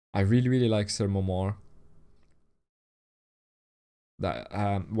 I really, really like Sir Momor. That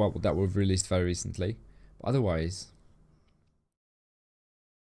well, that we've released very recently. But otherwise,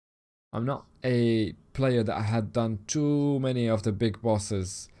 I'm not a player that had done too many of the big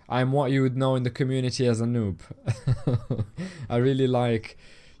bosses. I'm what you would know in the community as a noob. I really like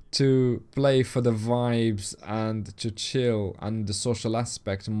to play for the vibes and to chill and the social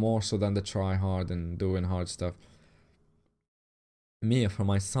aspect more so than the try hard and doing hard stuff. Mia, from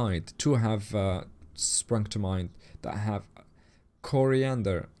my side, two have sprung to mind that have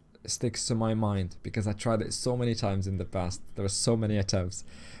coriander sticks to my mind because I tried it so many times in the past. There were so many attempts,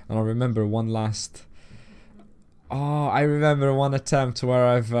 and I remember one last. Oh, I remember one attempt where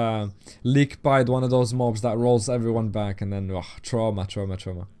I've leak-pied one of those mobs that rolls everyone back, and then trauma.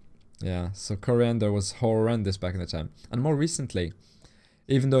 Yeah, so coriander was horrendous back in the time. And more recently,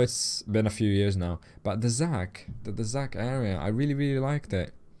 even though it's been a few years now, but the Zac area, I really, really liked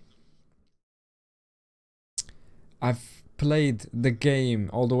it. I've played the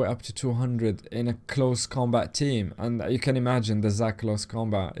game all the way up to 200 in a close combat team, and you can imagine the Zac close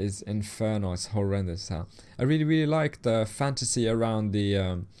combat is infernal, it's horrendous. I really, really like the fantasy around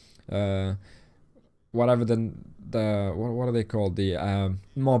the whatever what are they called, the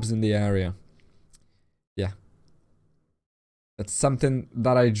mobs in the area. Yeah, that's something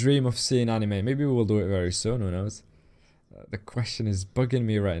that I dream of seeing anime. Maybe we'll do it very soon, who knows. The question is bugging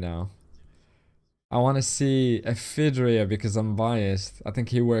me right now. I want to see Ephidria because I'm biased. I think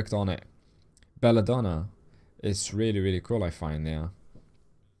he worked on it. Belladonna, it's really, really cool, I find, yeah.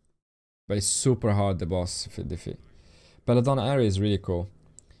 But it's super hard, the boss defeat. Belladonna area is really cool.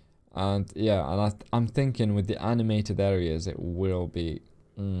 And yeah, and I'm thinking with the animated areas, it will be...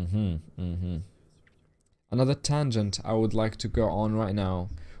 Another tangent I would like to go on right now,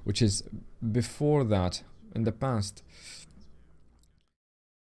 which is before that, in the past,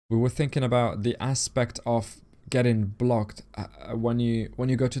 we were thinking about the aspect of getting blocked when you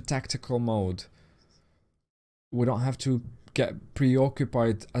go to tactical mode. We don't have to get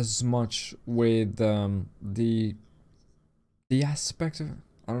preoccupied as much with the aspect of...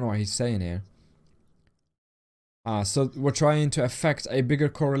 I don't know what he's saying here. So we're trying to affect a bigger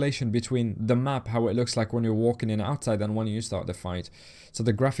correlation between the map, how it looks like when you're walking in outside and when you start the fight. So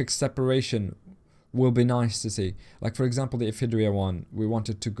the graphic separation will be nice to see. Like for example the Ephidria one, we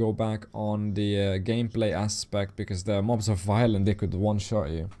wanted to go back on the gameplay aspect because the mobs are violent, they could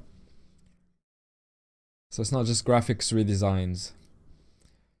one-shot you. So it's not just graphics redesigns.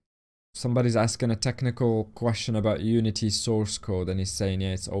 Somebody's asking a technical question about Unity source code and he's saying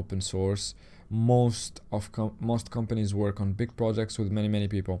yeah, it's open source. Most companies work on big projects with many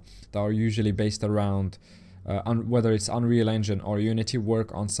people that are usually based around whether it's Unreal Engine or Unity,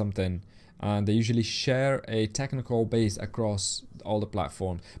 work on something and they usually share a technical base across all the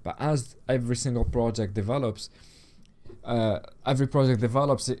platforms. But as every single project develops, it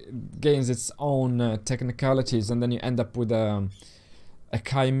gains its own technicalities, and then you end up with a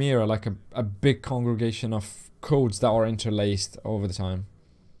chimera, like a big congregation of codes that are interlaced over the time.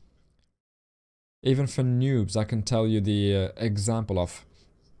 Even for noobs, I can tell you the example of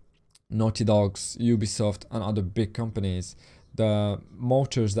Naughty Dog's, Ubisoft, and other big companies. The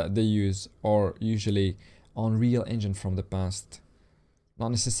motors that they use are usually Unreal Engine from the past. Not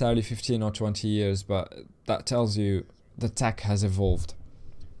necessarily 15 or 20 years, but that tells you the tech has evolved.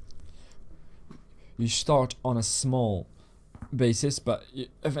 You start on a small basis, but you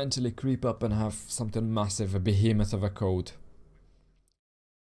eventually creep up and have something massive, a behemoth of a code.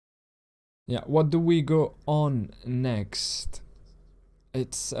 Yeah, what do we go on next?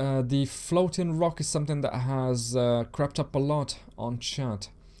 It's the floating rock is something that has crept up a lot on chat.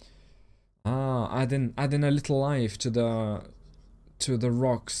 Adding a little life to the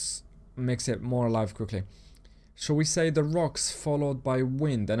rocks makes it more alive quickly. Shall we say the rocks followed by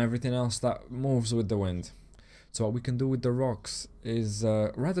wind and everything else that moves with the wind? So what we can do with the rocks is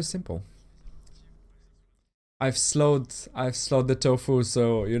rather simple. I've slowed the tofu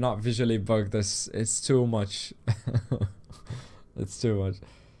so you're not visually bugged. It's too much. It's too much.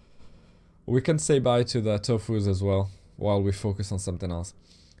 We can say bye to the tofus as well while we focus on something else.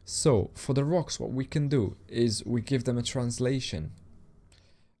 So for the rocks, what we can do is we give them a translation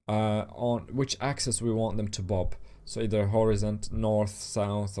on which axis we want them to bob. So either horizontal, north,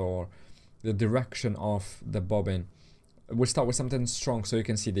 south, or the direction of the bobbing. We'll start with something strong so you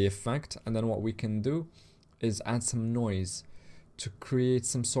can see the effect, and then what we can do is add some noise to create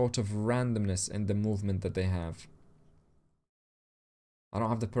some sort of randomness in the movement that they have. I don't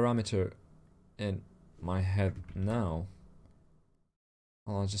have the parameter in my head now.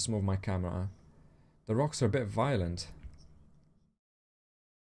 I'll just move my camera. The rocks are a bit violent.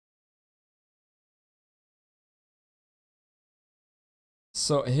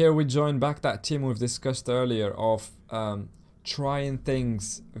 So here we join back that team we've discussed earlier of trying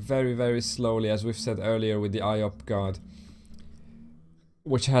things very, very slowly, as we've said earlier with the IOP guard,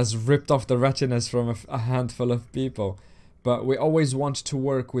 which has ripped off the retinas from a handful of people. But we always want to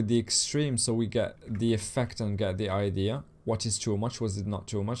work with the extreme so we get the effect and get the idea. What is too much, was it not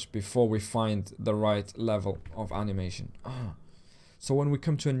too much, before we find the right level of animation. So when we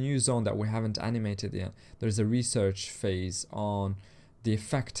come to a new zone that we haven't animated yet, there's a research phase on the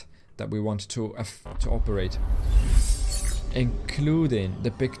effect that we want to operate, including the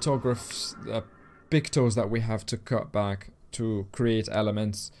pictographs, pictos that we have to cut back to create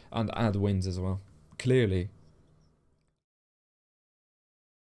elements and add winds as well. Clearly,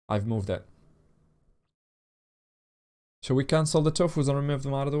 I've moved it. Shall we cancel the tofus and remove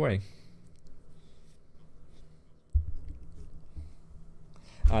them out of the way?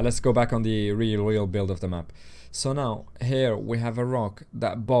 Let's go back on the real build of the map. So now, here we have a rock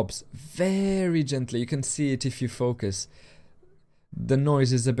that bobs very gently. You can see it if you focus. The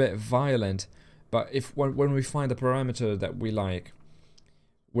noise is a bit violent, but when we find a parameter that we like,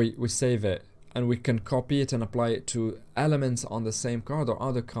 we save it, and we can copy it and apply it to elements on the same card or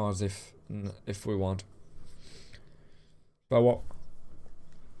other cards if we want. But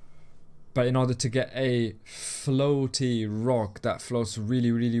in order to get a floaty rock that floats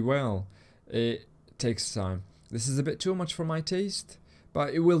really, really well, it takes time. This is a bit too much for my taste,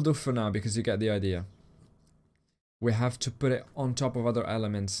 but it will do for now because you get the idea. We have to put it on top of other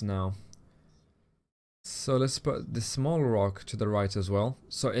elements now. So let's put the small rock to the right as well.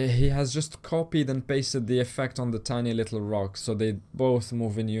 So he has just copied and pasted the effect on the tiny little rock, so they both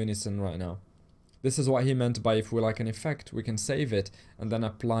move in unison right now. This is what he meant by if we like an effect, we can save it and then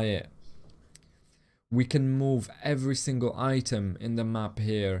apply it. We can move every single item in the map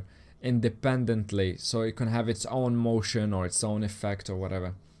here independently, so it can have its own motion or its own effect or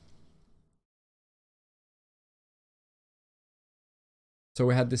whatever. So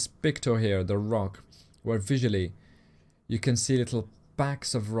we had this picture here, the rock, where visually you can see little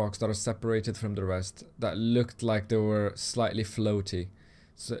packs of rocks that are separated from the rest that looked like they were slightly floaty.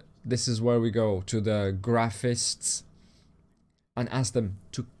 So this is where we go to the graphists and ask them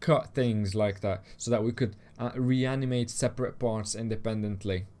to cut things like that so that we could reanimate separate parts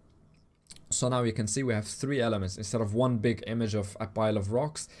independently. So now you can see we have 3 elements. Instead of one big image of a pile of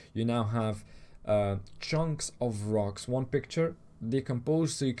rocks, you now have chunks of rocks, one picture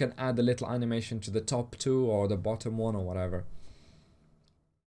decomposed, so you can add a little animation to the top 2 or the bottom 1 or whatever.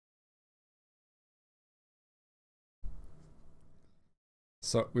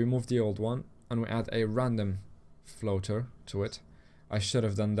 So we move the old one and we add a random floater to it. I should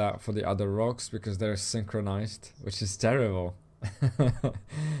have done that for the other rocks because they're synchronized, which is terrible.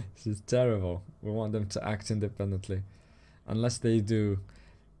 This is terrible. We want them to act independently. Unless they do.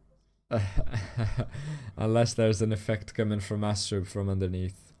 Unless there's an effect coming from Astrub from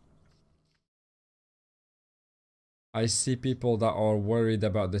underneath. I see people that are worried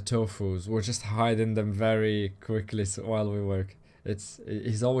about the Dofus. We're just hiding them very quickly while we work.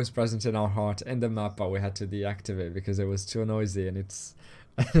 He's always present in our heart in the map, but we had to deactivate because it was too noisy and it's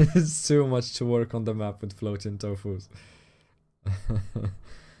it's too much to work on the map with floating Dofus.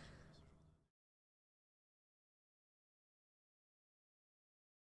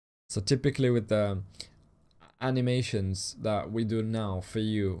 So typically with the animations that we do now for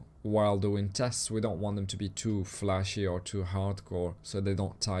you while doing tests, we don't want them to be too flashy or too hardcore so they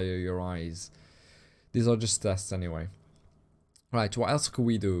don't tire your eyes. These are just tests anyway. Right, what else could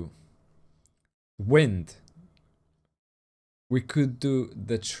we do? Wind. We could do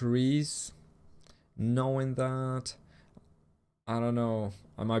the trees, knowing that, I don't know,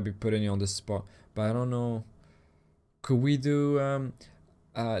 I might be putting you on the spot, but I don't know. Could we do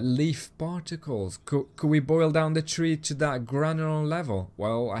leaf particles? Could we boil down the tree to that granular level?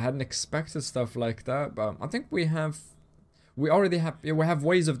 Well, I hadn't expected stuff like that, but I think we already have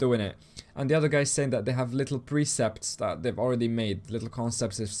ways of doing it. And the other guy's saying that they have little precepts that they've already made, little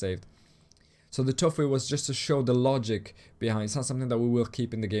concepts they've saved. So the Tofu was just to show the logic behind. It's not something that we will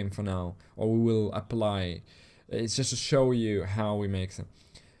keep in the game for now, or we will apply. It's just to show you how we make them.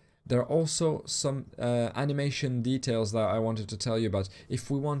 There are also some animation details that I wanted to tell you about. If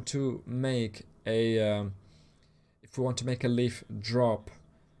we want to make a leaf drop,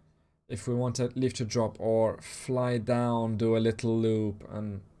 if we want a leaf to drop or fly down, do a little loop,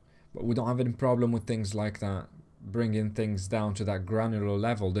 but we don't have any problem with things like that. Bringing things down to that granular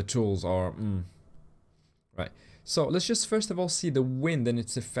level, the tools are right. So let's just first of all see the wind and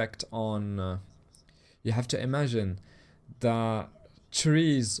its effect on. You have to imagine that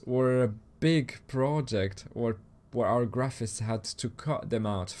trees were a big project where our graphists had to cut them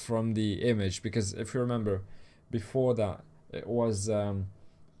out from the image, because if you remember, before that it was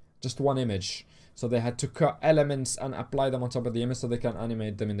just one image. So they had to cut elements and apply them on top of the image so they can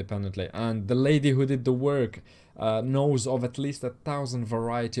animate them independently. And the lady who did the work knows of at least 1,000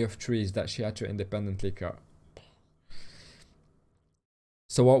 variety of trees that she had to independently cut.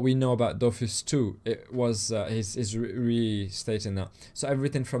 So what we know about Dofus 2, it was, he's restating that. So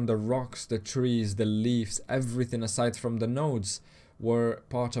everything from the rocks, the trees, the leaves, everything aside from the nodes were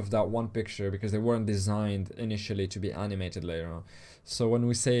part of that one picture because they weren't designed initially to be animated later on. So when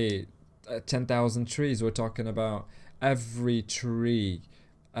we say 10,000 trees, we're talking about every tree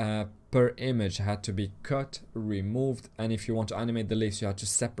per image had to be cut, removed, and if you want to animate the leaves, you had to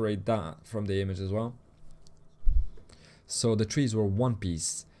separate that from the image as well. So the trees were one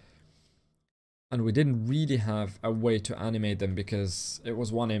piece, and we didn't really have a way to animate them because it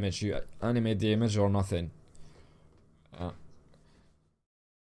was one image. You animate the image or nothing.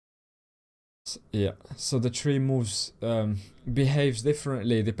 Yeah, so the tree moves, behaves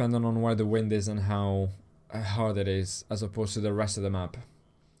differently depending on where the wind is and how hard it is, as opposed to the rest of the map.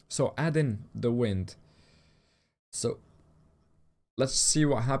 So add in the wind. So let's see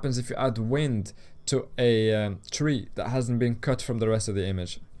what happens if you add wind to a tree that hasn't been cut from the rest of the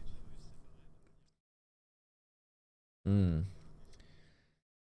image.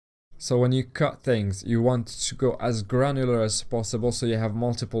 So when you cut things, you want to go as granular as possible so you have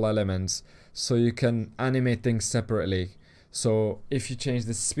multiple elements, so you can animate things separately. So if you change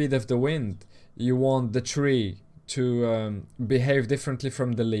the speed of the wind, you want the tree to behave differently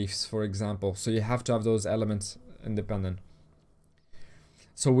from the leaves, for example. So you have to have those elements independent.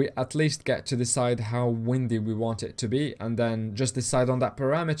 So we at least get to decide how windy we want it to be, and then just decide on that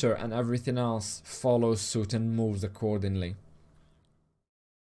parameter, and everything else follows suit and moves accordingly.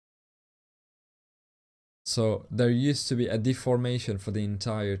 So there used to be a deformation for the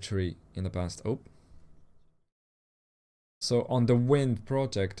entire tree in the past. Oh. So on the wind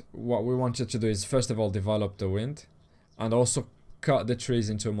project, what we wanted to do is first of all develop the wind, and also cut the trees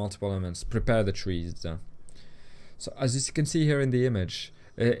into multiple elements, prepare the trees. So as you can see here in the image,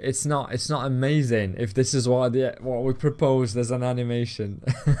 it's not amazing if this is what we proposed as an animation.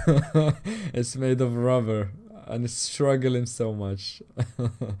 It's made of rubber and it's struggling so much.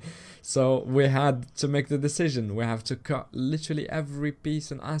 So we had to make the decision. We have to cut literally every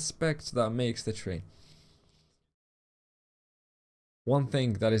piece and aspect that makes the tree. One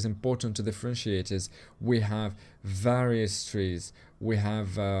thing that is important to differentiate is we have various trees. We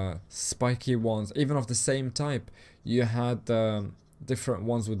have spiky ones, even of the same type. You had different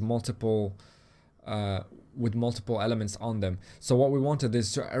ones with multiple with multiple elements on them. So what we wanted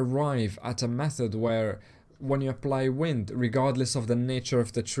is to arrive at a method where when you apply wind, regardless of the nature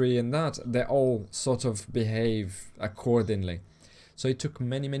of the tree and that, they all sort of behave accordingly. So it took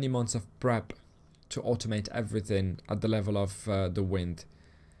many months of prep to automate everything at the level of the wind.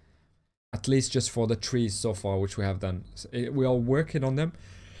 At least just for the trees so far, which we have done. So we are working on them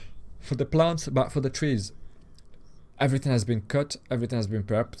for the plants, but for the trees, everything has been cut, everything has been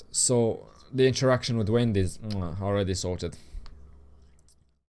prepped, so the interaction with wind is already sorted.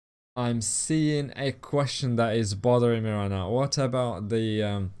 I'm seeing a question that is bothering me right now. What about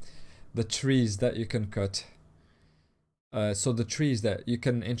the trees that you can cut? So the trees that you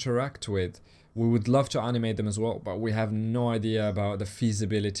can interact with, we would love to animate them as well, but we have no idea about the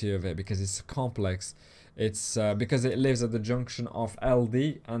feasibility of it because it's complex. It's because it lives at the junction of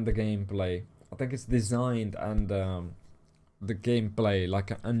LD and the gameplay. I think it's designed and the gameplay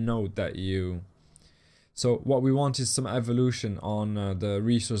like a node that you... So what we want is some evolution on the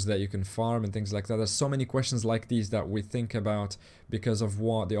resource that you can farm and things like that. There's so many questions like these that we think about because of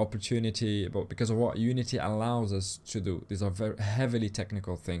what the opportunity, but because of what Unity allows us to do. These are very heavily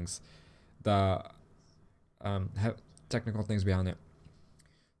technical things that have technical things behind it.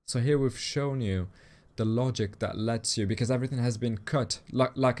 So here we've shown you the logic that lets you, because everything has been cut.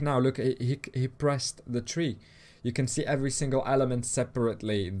 Like now, look, he pressed the tree. You can see every single element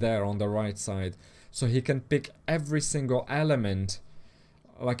separately there on the right side. So he can pick every single element,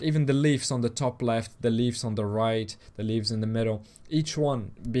 like even the leaves on the top left, the leaves on the right, the leaves in the middle. Each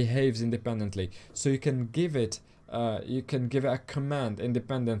one behaves independently. So you can give it a command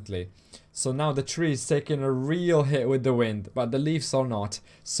independently. So now the tree is taking a real hit with the wind, but the leaves are not.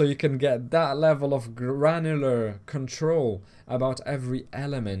 So you can get that level of granular control about every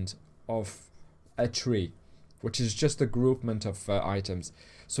element of a tree, which is just a groupment of items.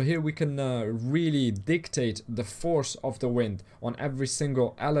 So here we can really dictate the force of the wind on every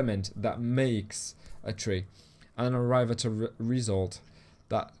single element that makes a tree and arrive at a result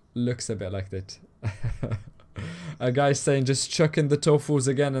that looks a bit like that. A guy saying just chuck in the Dofus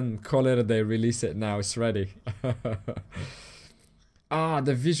again and call it a day, release it now, it's ready. Ah,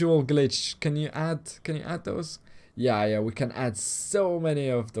 the visual glitch, can you add those? Yeah, we can add so many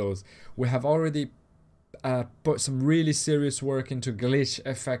of those. We have already put some really serious work into glitch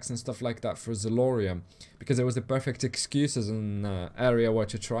effects and stuff like that for Zolorium, because it was the perfect excuse as an area where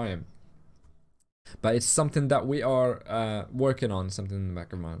to try them. But it's something that we are working on, something in the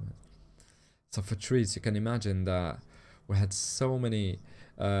back of my mind. So for trees, you can imagine that we had so many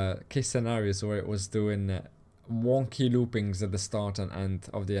case scenarios where it was doing wonky loopings at the start and end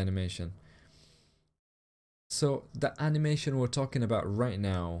of the animation. So the animation we're talking about right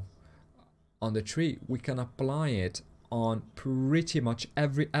now on the tree, we can apply it on pretty much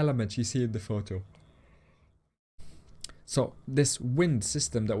every element you see in the photo. So this wind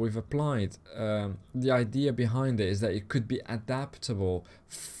system that we've applied, the idea behind it is that it could be adaptable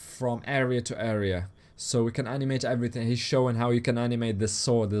from area to area. So we can animate everything. He's showing how you can animate the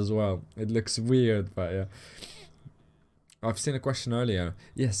sword as well. It looks weird, but yeah. I've seen a question earlier.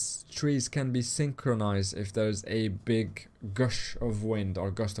 Yes, trees can be synchronized if there's a big gush of wind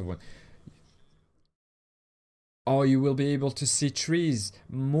or gust of wind. Or you will be able to see trees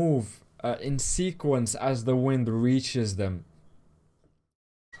move in sequence as the wind reaches them.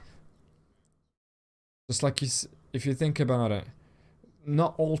 Just like if you think about it,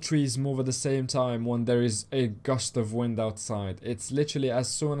 not all trees move at the same time when there is a gust of wind outside. It's literally as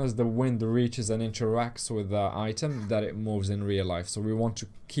soon as the wind reaches and interacts with the item that it moves in real life. So we want to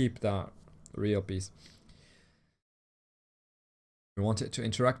keep that real piece. We want it to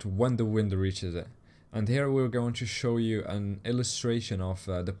interact when the wind reaches it. And here we're going to show you an illustration of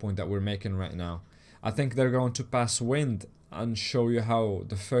the point that we're making right now. I think they're going to pass wind and show you how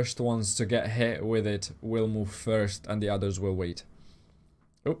the first ones to get hit with it will move first and the others will wait.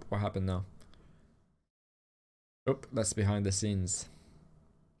 Oop, what happened now? Oop, that's behind the scenes.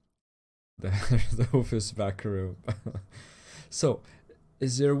 The office back room. So,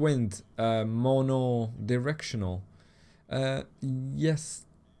 is your wind mono-directional? Yes,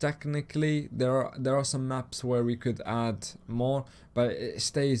 technically there are some maps where we could add more, but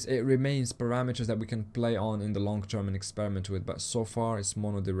it remains parameters that we can play on in the long term and experiment with. But so far it's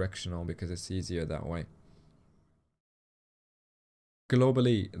mono-directional because it's easier that way.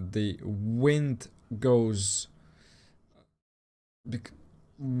 Globally, the wind goes...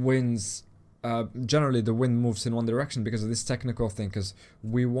 generally the wind moves in one direction because of this technical thing, because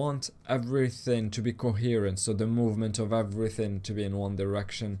we want everything to be coherent, so the movement of everything to be in one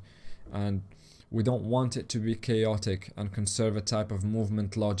direction, and we don't want it to be chaotic and conserve a type of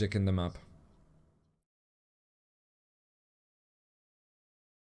movement logic in the map.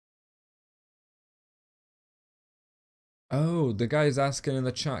 Oh, the guy is asking in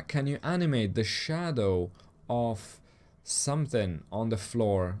the chat, can you animate the shadow of something on the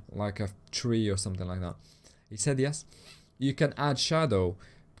floor, like a tree or something like that? He said yes. You can add shadow,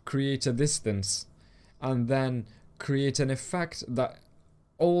 create a distance, and then create an effect that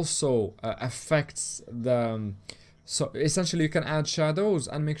also affects the... so essentially you can add shadows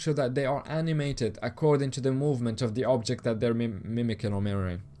and make sure that they are animated according to the movement of the object that they're mimicking or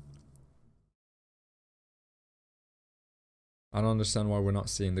mirroring. I don't understand why we're not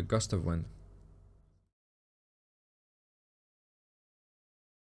seeing the gust of wind.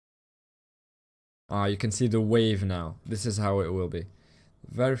 Ah, you can see the wave now. This is how it will be.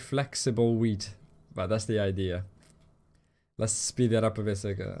 Very flexible wheat, but that's the idea. Let's speed it up a bit.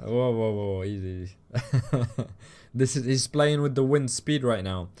 So whoa, whoa, whoa, easy. This is, he's playing with the wind speed right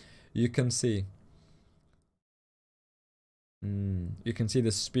now. You can see. You can see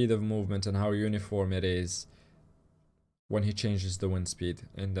the speed of movement and how uniform it is when he changes the wind speed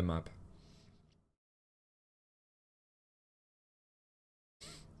in the map.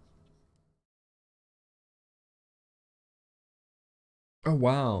 Oh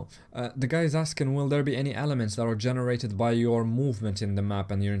wow, the guy is asking, will there be any elements that are generated by your movement in the map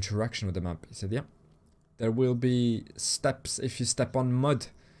and your interaction with the map? He said, yeah. There will be steps if you step on mud.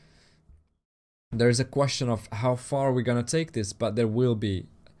 There is a question of how far we're gonna take this, but there will be...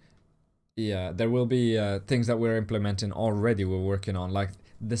 yeah, there will be things that we're implementing already, we're working on, like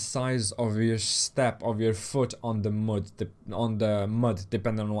the size of your step, of your foot on the mud,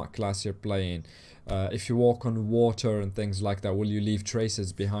 depending on what class you're playing. If you walk on water and things like that, will you leave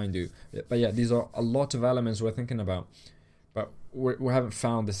traces behind you? But yeah, these are a lot of elements we're thinking about. But we haven't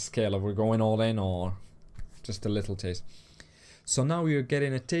found the scale of we're going all in or just a little taste. So now you're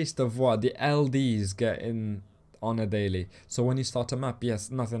getting a taste of what the LDs get in on a daily. So when you start a map, yes,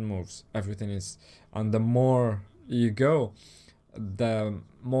 nothing moves. Everything is... and the more you go, the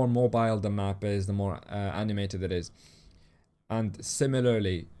more mobile the map is, the more animated it is. And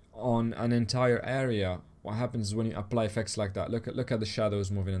similarly, on an entire area, what happens when you apply effects like that? Look at the shadows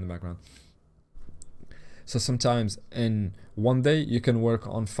moving in the background. So sometimes in one day you can work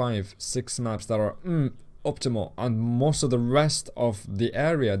on 5-6 maps that are optimal, and most of the rest of the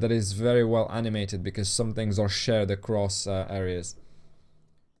area that is very well animated because some things are shared across areas.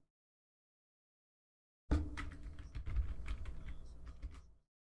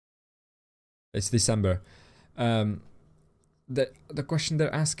 It's December. The question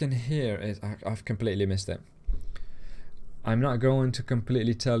they're asking here is, I've completely missed it. I'm not going to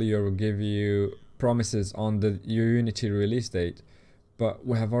completely tell you or give you promises on the Unity release date, but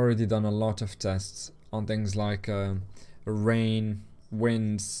we have already done a lot of tests on things like rain,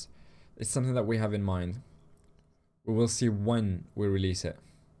 winds. It's something that we have in mind. We will see when we release it.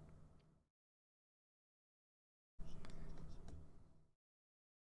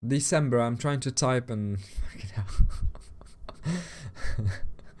 December, I'm trying to type and...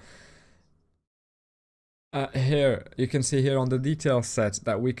 here, you can see here on the detail set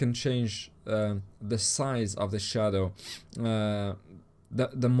that we can change the size of the shadow,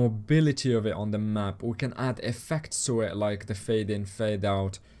 the mobility of it on the map. We can add effects to it, like the fade in, fade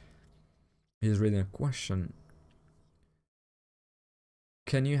out. He's reading a question.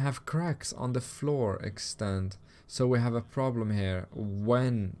 Can you have cracks on the floor extend? So we have a problem here.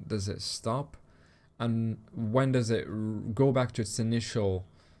 When does it stop? And when does it go back to its initial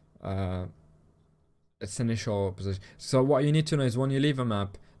position? So what you need to know is when you leave a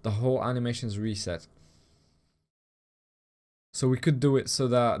map, the whole animation is reset. So we could do it so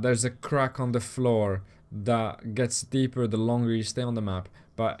that there's a crack on the floor that gets deeper the longer you stay on the map.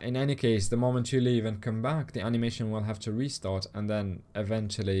 But in any case, the moment you leave and come back, the animation will have to restart and then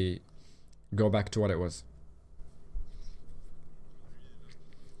eventually go back to what it was.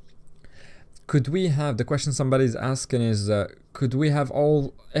 Could we have, the question somebody's asking is, could we have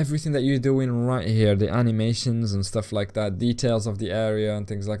everything that you're doing right here, the animations and stuff like that, details of the area and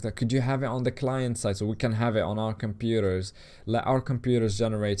things like that, could you have it on the client side so we can have it on our computers, let our computers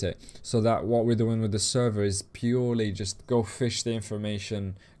generate it, so that what we're doing with the server is purely just go fish the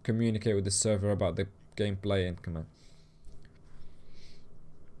information, communicate with the server about the gameplay and command.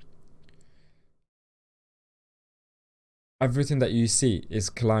 Everything that you see is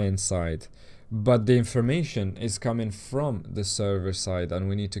client side. But the information is coming from the server side, and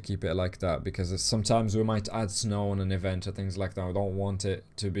we need to keep it like that because sometimes we might add snow on an event or things like that. We don't want it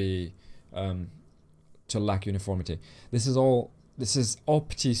to be to lack uniformity. This is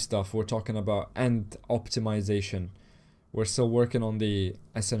opti stuff we're talking about, and optimization. We're still working on the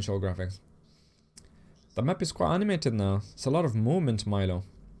essential graphics. The map is quite animated now. It's a lot of movement, Milo.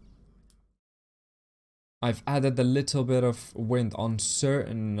 I've added a little bit of wind on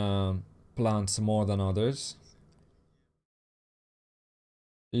certain plants more than others.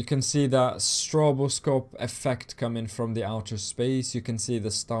 You can see that stroboscope effect coming from the outer space. You can see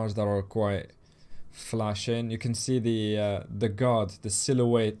the stars that are quite flashing. You can see the god, the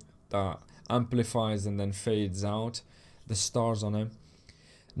silhouette that amplifies and then fades out. The stars on him.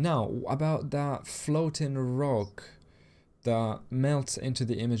 Now, about that floating rock that melts into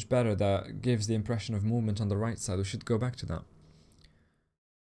the image better, that gives the impression of movement on the right side. We should go back to that.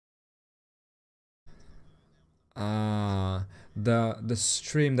 The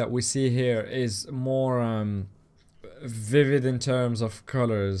stream that we see here is more vivid in terms of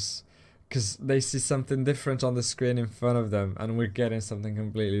colors, because they see something different on the screen in front of them and we're getting something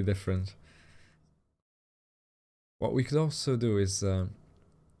completely different. What we could also do is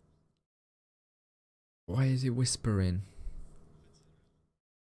why is he whispering?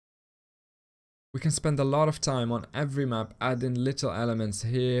 We can spend a lot of time on every map adding little elements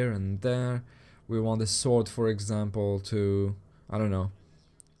here and there. We want the sword, for example, to, I don't know.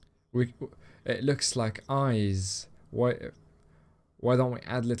 It looks like eyes. Why don't we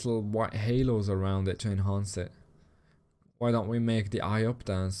add little white halos around it to enhance it? Why don't we make the eye up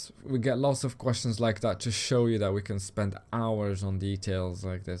dance? We get lots of questions like that to show you that we can spend hours on details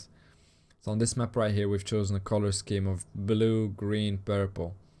like this. So on this map right here, we've chosen a color scheme of blue, green,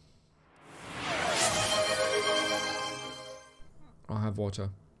 purple. I'll have water.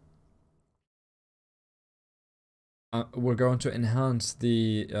 We're going to enhance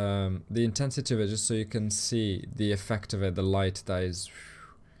the intensity of it just so you can see the effect of it, the light that is.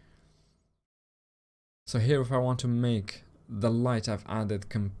 So here, if I want to make the light, I've added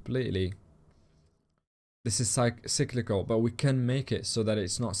completely. This is cyclical, but we can make it so that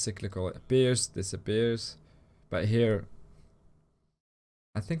it's not cyclical. It appears, disappears, but here,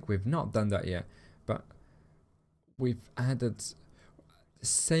 I think we've not done that yet, but we've added the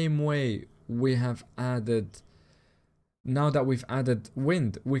same way we have added. Now that we've added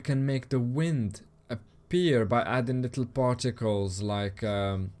wind, we can make the wind appear by adding little particles like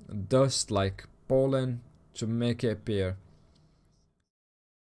dust, like pollen, to make it appear.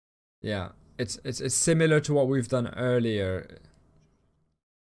 Yeah, it's similar to what we've done earlier.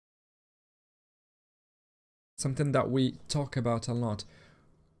 Something that we talk about a lot.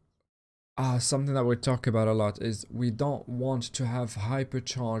 Something that we talk about a lot is we don't want to have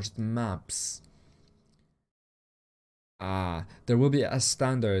hypercharged maps. There will be a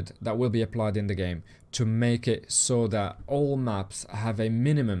standard that will be applied in the game to make it so that all maps have a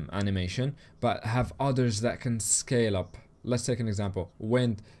minimum animation, but have others that can scale up. Let's take an example.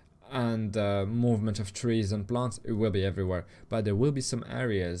 Wind and movement of trees and plants, it will be everywhere. But there will be some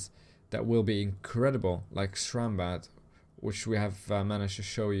areas that will be incredible, like Shrambat, which we have managed to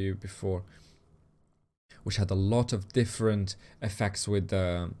show you before, which had a lot of different effects with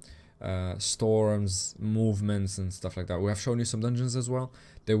storms, movements and stuff like that. We have shown you some dungeons as well.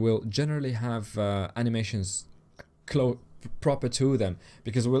 They will generally have animations proper to them,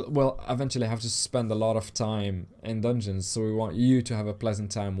 because we'll eventually have to spend a lot of time in dungeons, so we want you to have a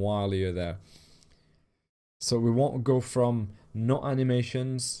pleasant time while you're there. So we won't go from no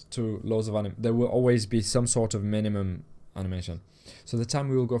animations to loads of there will always be some sort of minimum animation. So the time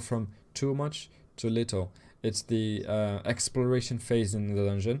we will go from too much to little. It's the exploration phase in the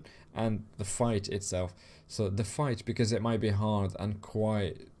dungeon and the fight itself. So the fight, because it might be hard and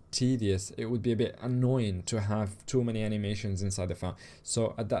quite tedious, it would be a bit annoying to have too many animations inside the fight.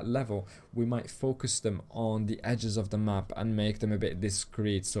 So at that level, we might focus them on the edges of the map and make them a bit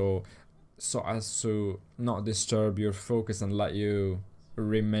discreet, so as to not disturb your focus and let you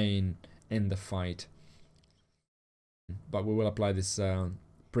remain in the fight. But we will apply this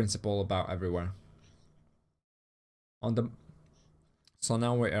principle about everywhere. So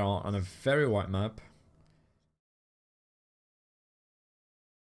now we are on a very white map.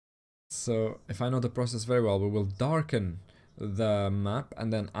 So if I know the process very well, we will darken the map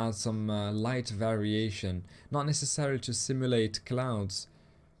and then add some light variation, not necessarily to simulate clouds.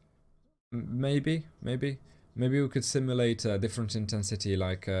 Maybe we could simulate a different intensity,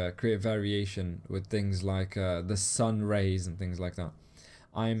 like create variation with things like the sun rays and things like that.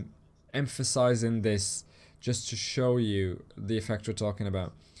 I'm emphasizing this just to show you the effect we're talking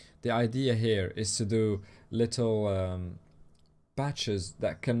about. The idea here is to do little patches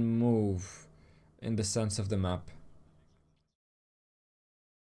that can move in the sense of the map,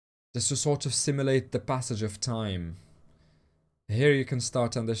 just to sort of simulate the passage of time. Here you can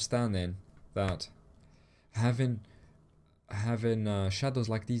start understanding that having shadows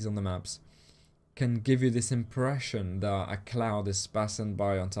like these on the maps can give you this impression that a cloud is passing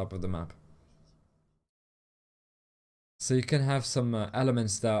by on top of the map. So you can have some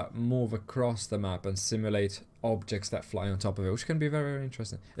elements that move across the map and simulate objects that fly on top of it, which can be very, very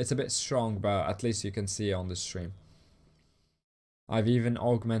interesting. It's a bit strong, but at least you can see it on the stream. I've even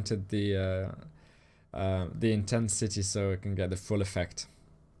augmented the intensity so it can get the full effect.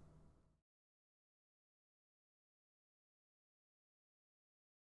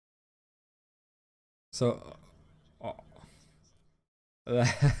 So,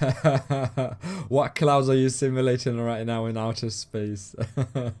 what clouds are you simulating right now in outer space?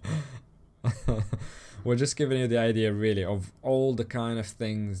 We're just giving you the idea, really, of all the kind of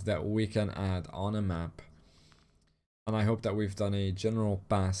things that we can add on a map. And I hope that we've done a general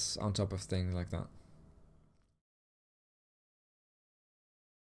pass on top of things like that.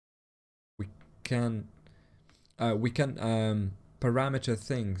 We can parameter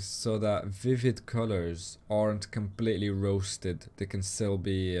things so that vivid colors aren't completely roasted. They can still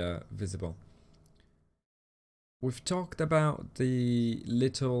be visible. We've talked about the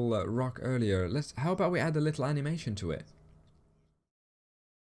little rock earlier. How about we add a little animation to it?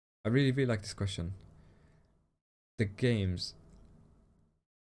 I really, really like this question. The games.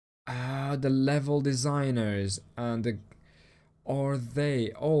 The level designers and are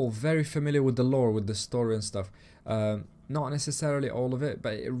they all very familiar with the lore, with the story and stuff? Not necessarily all of it,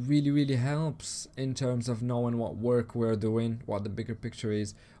 but it really, really helps in terms of knowing what work we're doing, what the bigger picture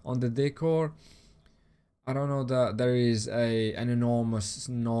is. On the decor, I don't know that there is an enormous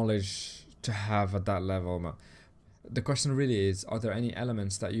knowledge to have at that level. But the question really is, are there any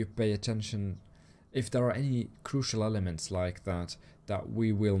elements that you pay attention? If there are any crucial elements like that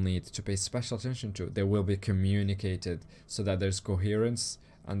we will need to pay special attention to, they will be communicated so that there's coherence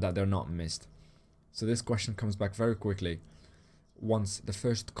and that they're not missed. So this question comes back very quickly. Once the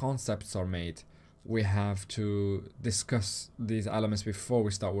first concepts are made, we have to discuss these elements before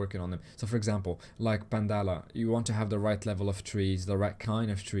we start working on them. So for example, like Pandala, you want to have the right level of trees, the right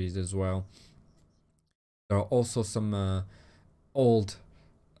kind of trees as well. There are also some old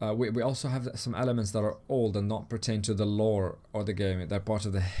we also have some elements that are old and not pertain to the lore of the game. They're part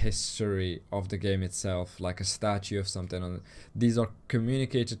of the history of the game itself, like a statue of something. And these are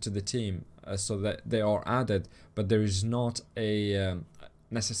communicated to the team so that they are added, but there is not a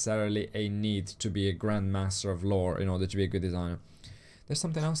necessarily a need to be a grand master of lore in order to be a good designer. There's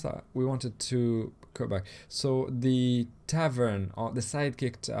something else that we wanted to go back. So the tavern, or the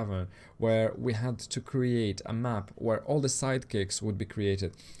sidekick tavern, where we had to create a map where all the sidekicks would be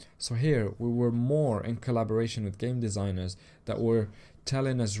created. So here we were more in collaboration with game designers that were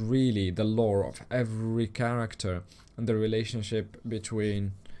telling us really the lore of every character and the relationship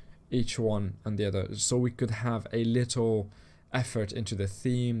between each one and the other, so we could have a little effort into the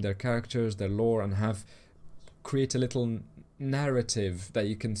theme, their characters, their lore, and create a little narrative that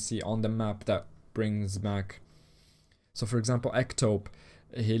you can see on the map that brings back. So for example, Ectope,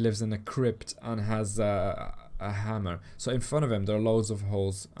 he lives in a crypt and has a hammer. So in front of him there are loads of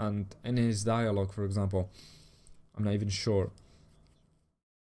holes, and in his dialogue, for example, I'm not even sure,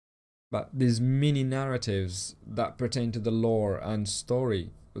 but these mini narratives that pertain to the lore and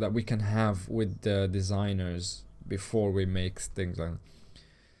story that we can have with the designers before we make things like that.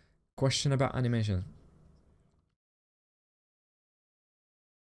 Question about animation.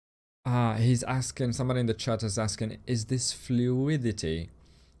 He's asking, somebody in the chat is asking, is this fluidity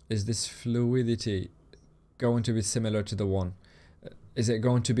going to be similar to the one? Is it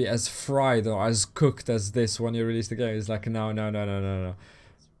going to be as fried or as cooked as this when you release the game? It's like, no.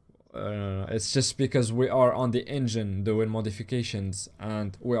 It's just because we are on the engine doing modifications,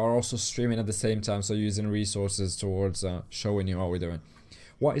 and we are also streaming at the same time, so using resources towards showing you what we're doing.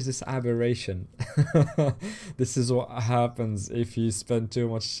 What is this aberration? This is what happens if you spend too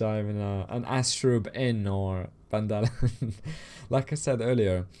much time in an Astrub Inn or Pandala. Like I said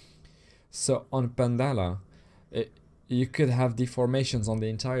earlier, so on Pandala, you could have deformations on the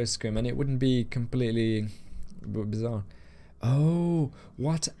entire screen and it wouldn't be completely bizarre. Oh,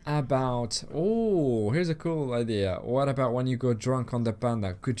 what about... Oh, here's a cool idea. What about when you go drunk on the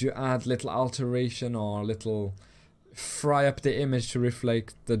panda? Could you add little alteration or little... fry up the image to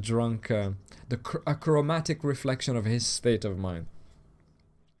reflect the drunk, a chromatic reflection of his state of mind.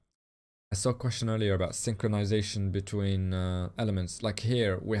 I saw a question earlier about synchronization between elements. Like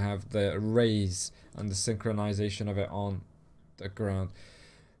here, we have the rays and the synchronization of it on the ground.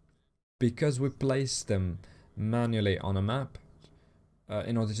 Because we place them manually on a map,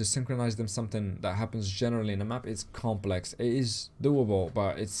 in order to synchronize them, something that happens generally in a map, it's complex. It is doable,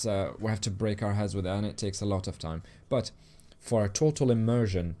 but it's we have to break our heads with it, and it takes a lot of time. But for a total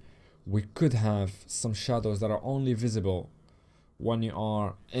immersion, we could have some shadows that are only visible when you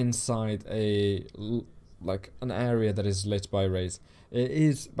are inside a like an area that is lit by rays. It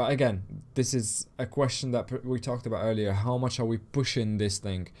is, but again, this is a question that we talked about earlier. How much are we pushing this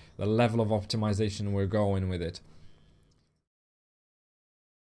thing? The level of optimization we're going with it.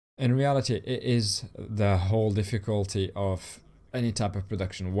 In reality, it is the whole difficulty of any type of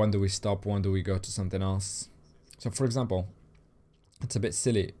production. When do we stop? When do we go to something else? So for example, it's a bit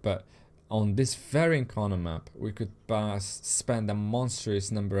silly, but on this very Ankama map, we could spend a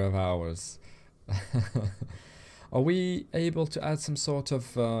monstrous number of hours. Are we able to add some sort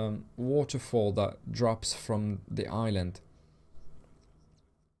of waterfall that drops from the island?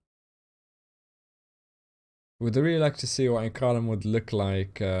 Would really like to see what Ankama would look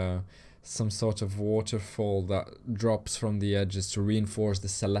like. Some sort of waterfall that drops from the edges to reinforce the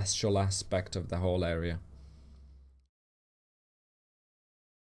celestial aspect of the whole area.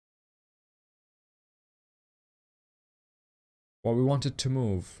 What we wanted to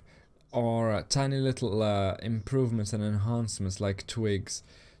move are tiny little improvements and enhancements like twigs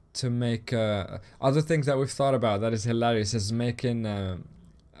to make other things that we've thought about that is hilarious is making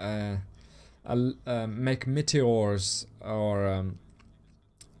make meteors or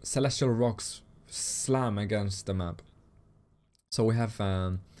celestial rocks slam against the map. So we have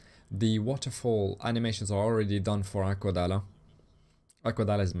the waterfall animations are already done for Aquadala.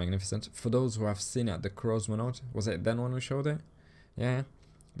 Aquadala is magnificent. For those who have seen it, the Crow's Monoid, was it then when we showed it? Yeah,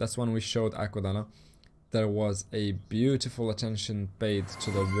 that's when we showed Aquadala. There was a beautiful attention paid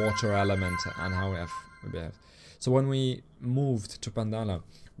to the water element and how we have. So when we moved to Pandala,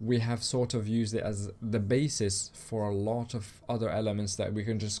 we have sort of used it as the basis for a lot of other elements that we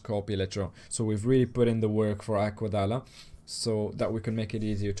can just copy later on. So we've really put in the work for Aquadala so that we can make it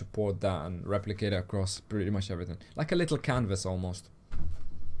easier to port that and replicate it across pretty much everything. Like a little canvas almost.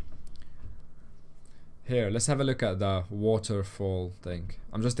 Here, let's have a look at the waterfall thing.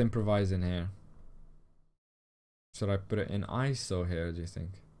 I'm just improvising here. Should I put it in ISO here, do you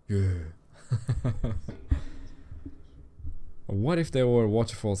think? Yeah. What if there were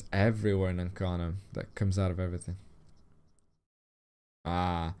waterfalls everywhere in Ankama that comes out of everything?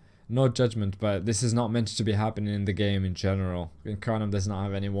 Ah, no judgment, but this is not meant to be happening in the game in general. Ankama does not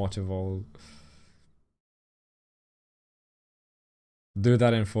have any waterfall. Do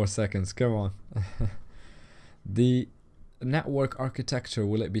that in 4 seconds, come on. The network architecture,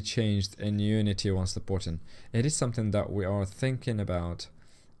 will it be changed in Unity once the porting? It is something that we are thinking about.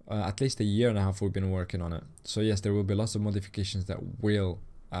 At least a year and a half we've been working on it. So yes, there will be lots of modifications that will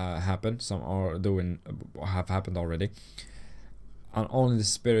happen. Some are have happened already. And all in the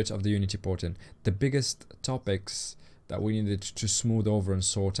spirit of the Unity porting. The biggest topics that we needed to smooth over and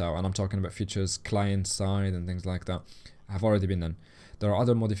sort out, and I'm talking about features client side and things like that, have already been done. There are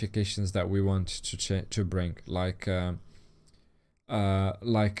other modifications that we want to bring, like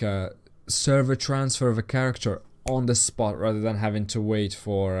server transfer of a character on the spot rather than having to wait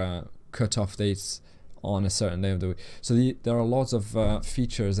for cut-off dates on a certain day of the week. So there are lots of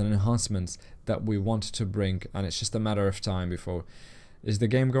features and enhancements that we want to bring, and it's just a matter of time before. Is the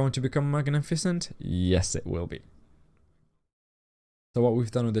game going to become magnificent? Yes, it will be. So what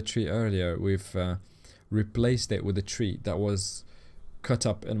we've done with the tree earlier, we've replaced it with a tree that was cut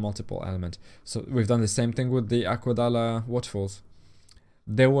up in multiple elements. So we've done the same thing with the Aquadala waterfalls.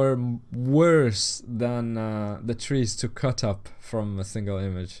 They were worse than the trees to cut up from a single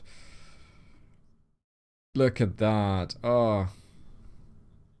image. Look at that. Oh.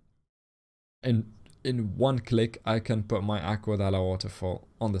 In one click, I can put my Aquadala waterfall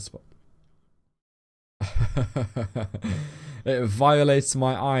on the spot. It violates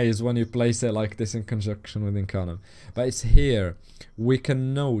my eyes when you place it like this in conjunction with Ankama. But it's here. We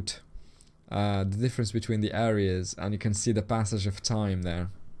can note the difference between the areas, and you can see the passage of time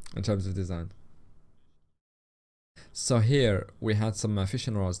there in terms of design. So here we had some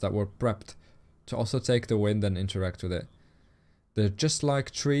fishing rods that were prepped to also take the wind and interact with it. They're just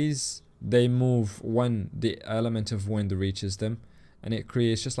like trees. They move when the element of wind reaches them, and it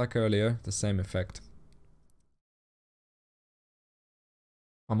creates, just like earlier, the same effect.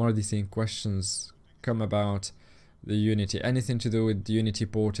 I'm already seeing questions come about the Unity, anything to do with Unity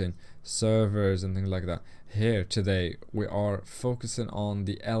porting, servers and things like that. Here today we are focusing on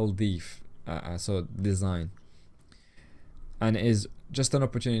the LD, so design, and it is just an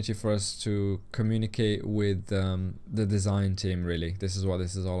opportunity for us to communicate with the design team. Really, this is what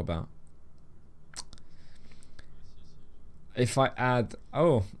this is all about. If I add,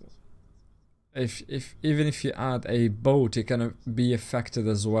 even if you add a boat, it can be affected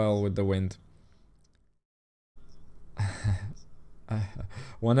as well with the wind.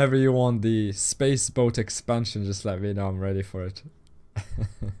 Whenever you want the space boat expansion, just let me know, I'm ready for it.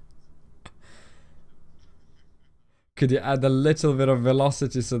 Could you add a little bit of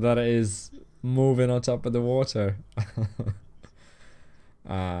velocity so that it is moving on top of the water?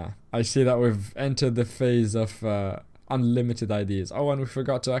 I see that we've entered the phase of unlimited ideas. Oh, and we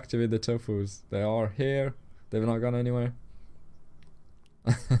forgot to activate the Dofus. They are here. They've not gone anywhere.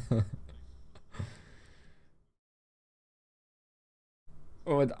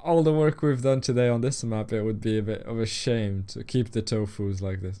 With all the work we've done today on this map, it would be a bit of a shame to keep the Dofus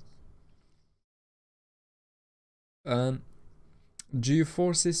like this. Do you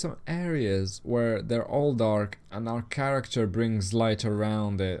foresee some areas where they're all dark and our character brings light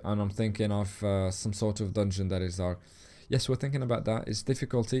around it? And I'm thinking of some sort of dungeon that is dark. Yes, we're thinking about that. It's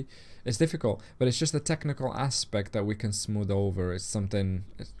difficult, but it's just a technical aspect that we can smooth over. It's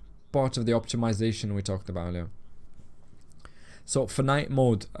part of the optimization we talked about earlier. So for night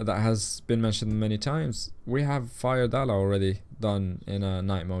mode, that has been mentioned many times, we have Fire Dala already done in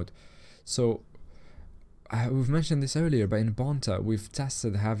night mode. So we've mentioned this earlier, but in Bonta we've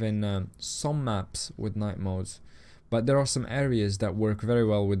tested having some maps with night modes, but there are some areas that work very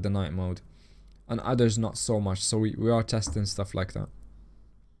well with the night mode and others not so much, so we are testing stuff like that.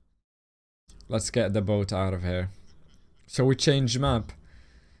 Let's get the boat out of here. Shall we change map?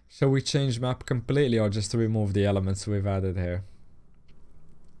 Shall we change map completely, or just to remove the elements we've added here?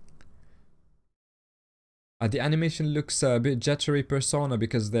 The animation looks a bit jittery persona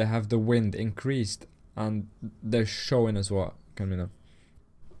because they have the wind increased and they're showing us what can we know.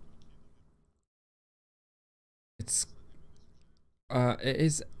 It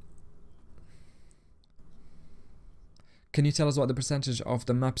is. Can you tell us what the percentage of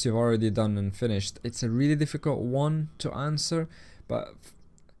the maps you've already done and finished? It's a really difficult one to answer, but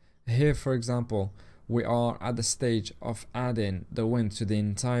here, for example, we are at the stage of adding the wind to the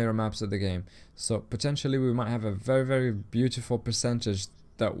entire maps of the game. So potentially we might have a very, very beautiful percentage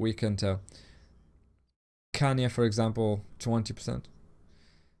that we can tell. Kenya, for example, 20%.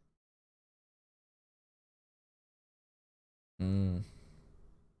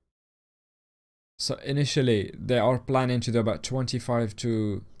 So initially they are planning to do about 25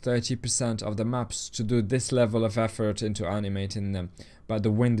 to 30% of the maps to do this level of effort into animating them, but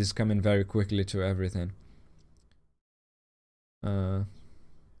the wind is coming very quickly to everything.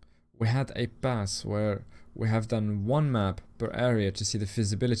 We had a pass where we have done one map per area to see the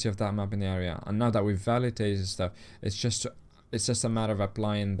feasibility of that map in the area, and now that we've validated stuff, it's just a matter of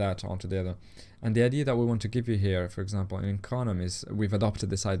applying that onto the other. And the idea that we want to give you here, for example, in Economy, is we've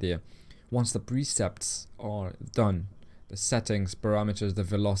adopted this idea. Once the precepts are done, the settings, parameters, the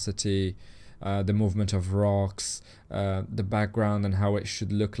velocity, the movement of rocks, the background and how it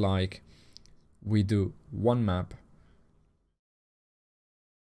should look like, we do one map.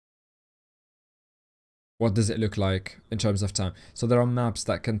 What does it look like in terms of time? So there are maps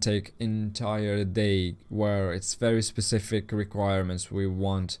that can take entire day where it's very specific requirements. We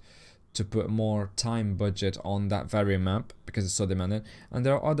want to put more time budget on that very map because it's so demanding. And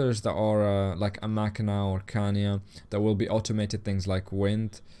there are others that are like Amakana or Kenya that will be automated things like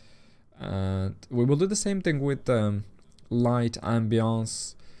wind. And we will do the same thing with light,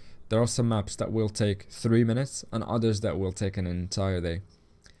 ambience. There are some maps that will take 3 minutes and others that will take an entire day.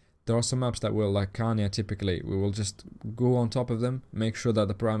 There are some maps that will, like Kenya typically, we will just go on top of them, make sure that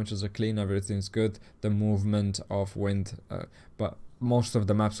the parameters are clean, everything's good, the movement of wind, but most of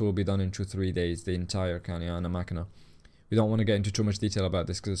the maps will be done in 2-3 days, the entire Kenya and Amakana. We don't want to get into too much detail about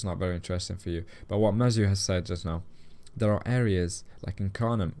this because it's not very interesting for you. But what Mazu has said just now, there are areas, like in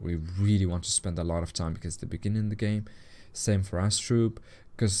Karnam, we really want to spend a lot of time because it's the beginning of the game. Same for Astrup,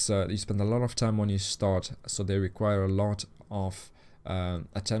 because you spend a lot of time when you start, so they require a lot of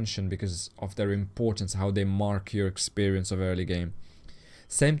attention because of their importance, how they mark your experience of early game.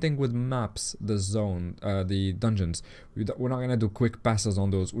 Same thing with maps, the zone, the dungeons. We're not gonna do quick passes on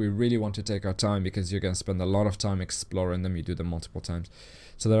those. We really want to take our time because you're gonna spend a lot of time exploring them. You do them multiple times,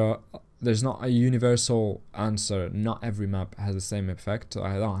 so there's not a universal answer. Not every map has the same effect.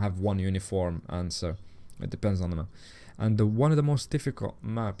 I don't have one uniform answer. It depends on the map. And one of the most difficult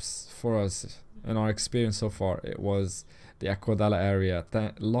maps for us in our experience so far, it was the Aquadala area,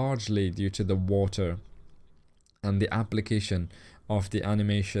 largely due to the water and the application of the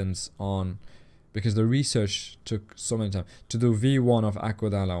animations on, because the research took so many time to do V1 of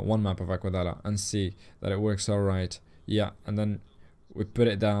Aquadala, one map of Aquadala, and see that it works alright. Yeah, and then we put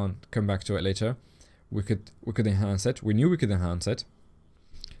it down, come back to it later. We could enhance it. We knew we could enhance it.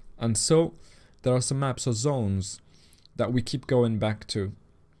 And so there are some maps or zones that we keep going back to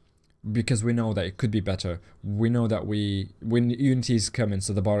because we know that it could be better. We know that when Unity is coming,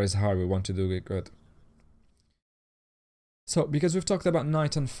 so the bar is high, we want to do it good. So because we've talked about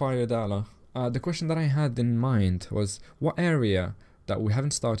Night and Fire Dala, The question that I had in mind was, what area that we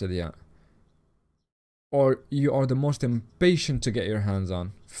haven't started yet, or you are the most impatient to get your hands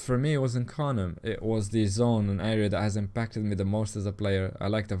on? For me, it was Incarnum. It was the zone, an area that has impacted me the most as a player. I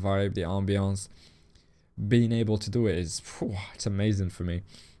like the vibe, the ambience. Being able to do it is, whew, it's amazing for me.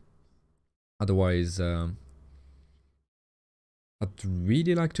 Otherwise, I'd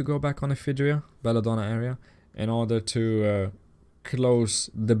really like to go back on Ephidria, Belladonna area, in order to close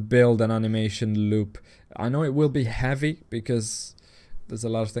the build and animation loop. I know it will be heavy because there's a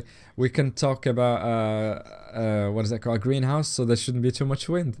lot of things. We can talk about what is that called, greenhouse, so there shouldn't be too much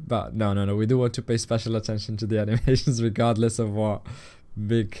wind. But no, we do want to pay special attention to the animations regardless of what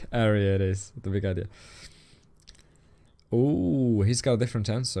big area it is, the big idea. Oh, he's got a different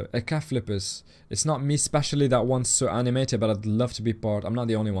answer. A calf flippers. It's not me specially that wants to animate it, but I'd love to be part. I'm not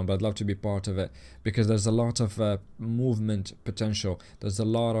the only one, but I'd love to be part of it because there's a lot of movement potential. There's a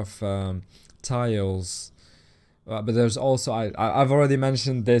lot of tiles, but there's also I've already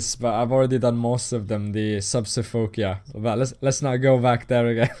mentioned this, but I've already done most of them. The Subsophokia, but let's not go back there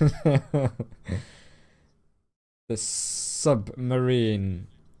again. The submarine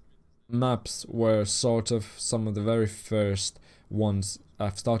maps were sort of some of the very first ones.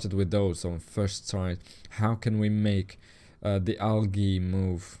 I've started with those on first try. How can we make the algae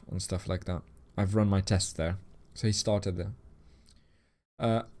move and stuff like that? I've run my tests there. So he started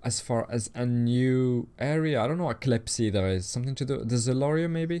there. As far as a new area, I don't know what Clepsy there is. Something to do. The Zeloria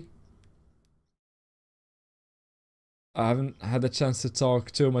maybe? I haven't had a chance to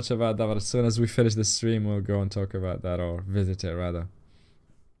talk too much about that, but as soon as we finish the stream, we'll go and talk about that, or visit it rather.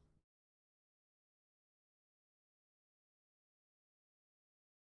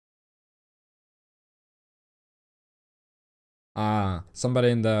 Somebody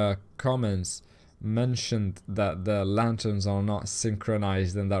in the comments mentioned that the lanterns are not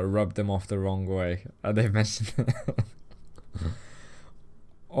synchronized and that rubbed them off the wrong way. They mentioned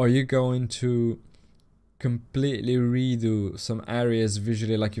Are you going to completely redo some areas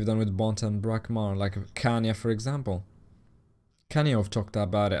visually like you've done with Bont and Brakmar, like Kanya for example? Kanya, I've talked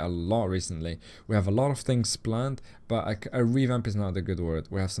about it a lot recently. We have a lot of things planned, but a revamp is not a good word.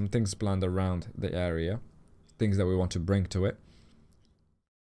 We have some things planned around the area, things that we want to bring to it.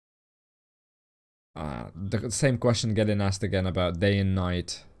 The same question getting asked again about day and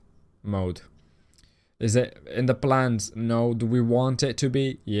night mode. Is it in the plans? No. Do we want it to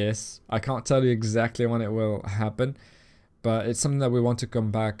be? Yes. I can't tell you exactly when it will happen, but it's something that we want to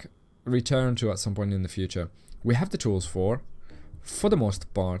come back, return to at some point in the future. We have the tools for the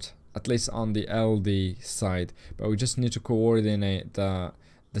most part, at least on the LD side, but we just need to coordinate the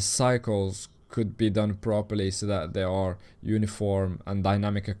cycles could be done properly so that they are uniform and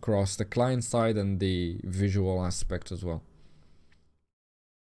dynamic across the client side and the visual aspect as well.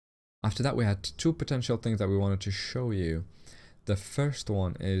 After that, we had two potential things that we wanted to show you. The first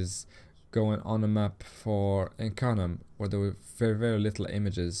one is going on a map for Incarnum where there were very little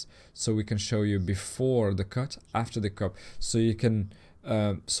images, so we can show you before the cut, after the cut, so you can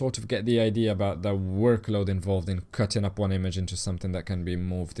sort of get the idea about the workload involved in cutting up one image into something that can be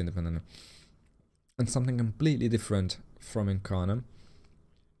moved independently. And something completely different from Incarnum.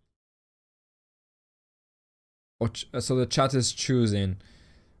 So the chat is choosing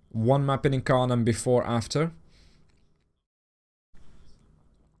one map in Incarnum before, after.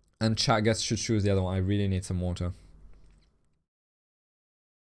 And chat gets to choose the other one. I really need some water.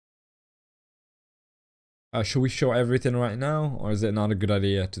 Should we show everything right now, or is it not a good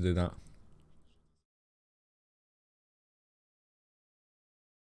idea to do that?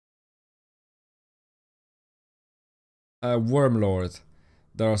 Wormlord.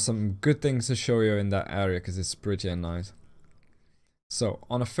 There are some good things to show you in that area because it's pretty nice. So,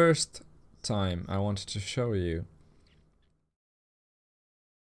 on a first time, I wanted to show you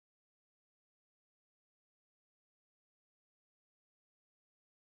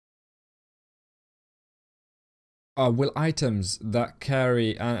will items that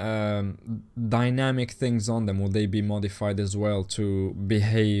carry dynamic things on them, will they be modified as well to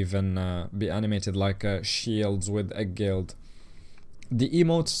behave and be animated like shields with a guild? The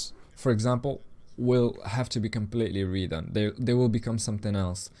emotes, for example, will have to be completely redone. They will become something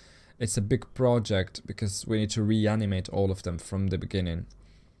else. It's a big project because we need to reanimate all of them from the beginning.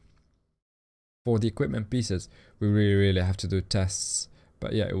 For the equipment pieces, we really have to do tests.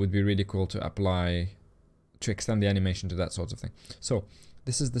 But yeah, it would be really cool to apply, to extend the animation to that sort of thing. So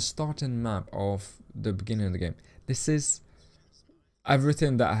this is the starting map of the beginning of the game. This is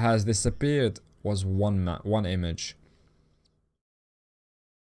everything that has disappeared was one map, one image.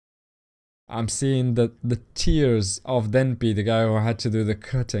 I'm seeing the tears of Denpi, the guy who had to do the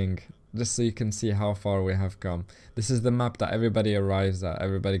cutting. just so you can see how far we have come. This is the map that everybody arrives at.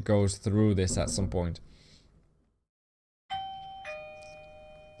 Everybody goes through this at some point.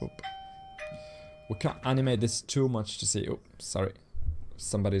 Oop. We can't animate this too much to see. Oh, sorry.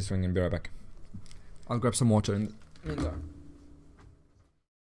 Somebody's ringing. Be right back. I'll grab some water in the meantime.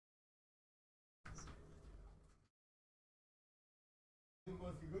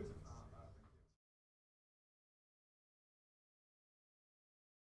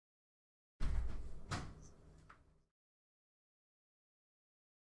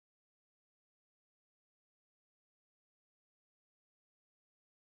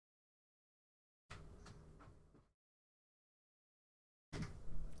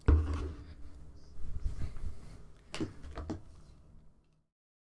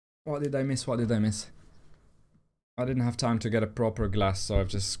 What did I miss? What did I miss? I didn't have time to get a proper glass, so I've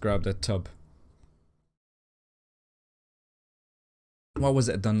just grabbed a tub. Why was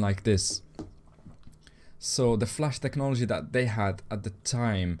it done like this? So the flash technology that they had at the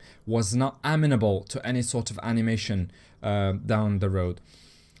time was not amenable to any sort of animation down the road.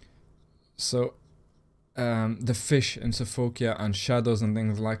 So the fish in Sophocleia and shadows and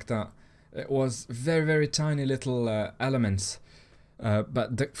things like that, it was very, very tiny little elements.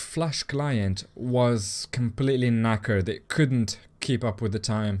 But the Flash client was completely knackered. It couldn't keep up with the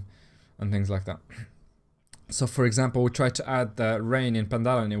time and things like that. So for example, we tried to add the rain in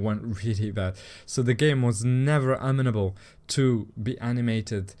Pandala and it went really bad. So the game was never amenable to be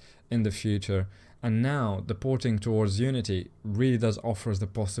animated in the future. And now the porting towards Unity really does offer us the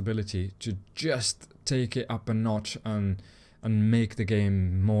possibility to just take it up a notch and make the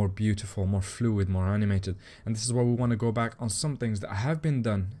game more beautiful, more fluid, more animated. And this is where we want to go back on some things that have been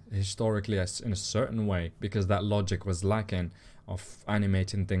done historically as in a certain way, because that logic was lacking of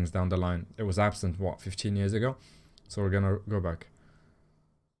animating things down the line. It was absent, what, 15 years ago? So we're gonna go back.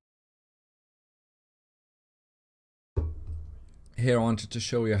 Here I wanted to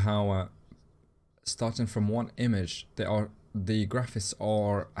show you how starting from one image, the graphics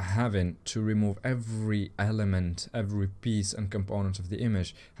are having to remove every element, every piece and component of the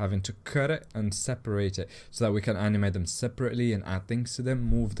image, having to cut it and separate it so that we can animate them separately and add things to them,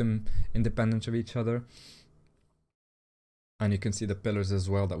 move them independent of each other. And you can see the pillars as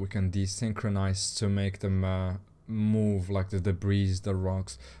well that we can desynchronize to make them move, like the debris, the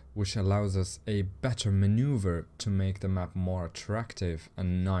rocks, which allows us a better maneuver to make the map more attractive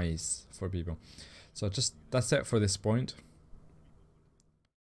and nice for people. So just that's it for this point.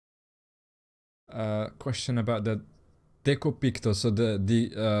 Question about the deco picto. So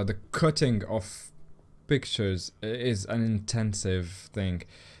the cutting of pictures is an intensive thing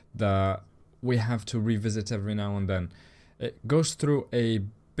that we have to revisit every now and then. It goes through a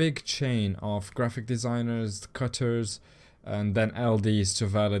big chain of graphic designers, cutters, and then LDs to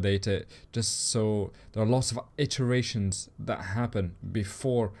validate it, just so there are lots of iterations that happen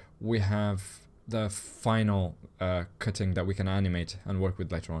before we have the final cutting that we can animate and work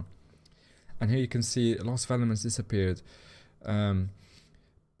with later on. And here you can see lots of elements disappeared.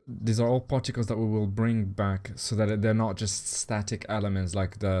 These are all particles that we will bring back so that they're not just static elements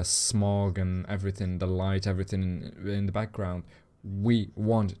like the smog and everything, the light, everything in the background. We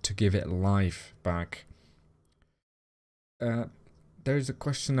want to give it life back. There's a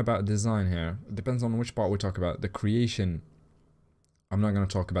question about design here. It depends on which part we talk about. The creation, I'm not going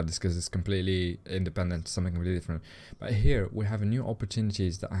to talk about this because it's completely independent, something completely different. But here we have new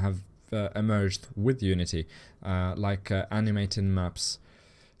opportunities that have emerged with Unity, like animating maps.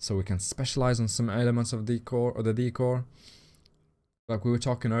 So we can specialize on some elements of decor or the decor. Like we were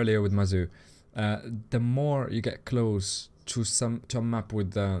talking earlier with Mazu, the more you get close to a map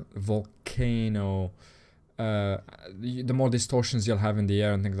with the volcano, the more distortions you'll have in the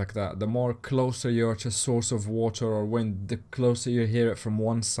air and things like that. The more closer you're to a source of water or wind, the closer you hear it from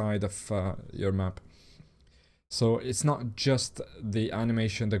one side of your map. So it's not just the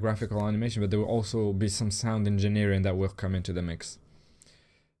animation, the graphical animation, but there will also be some sound engineering that will come into the mix.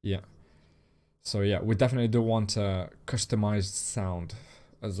 Yeah. So yeah, we definitely do want customized sound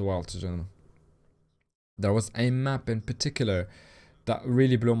as well to general. There was a map in particular that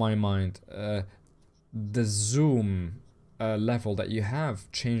really blew my mind. The zoom level that you have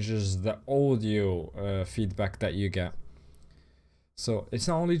changes the audio feedback that you get. So it's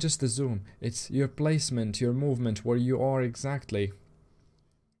not only just the zoom, it's your placement, your movement, where you are exactly.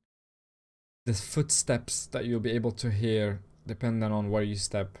 The footsteps that you'll be able to hear depending on where you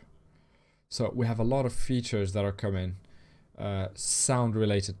step. So we have a lot of features that are coming, sound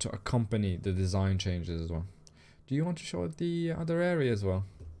related, to accompany the design changes as well. Do you want to show the other area as well?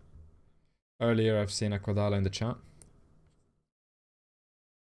 Earlier I've seen Aquadala in the chat.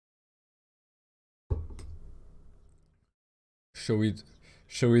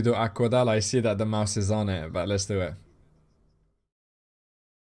 Should we do Aquadala? I see that the mouse is on it, but let's do it.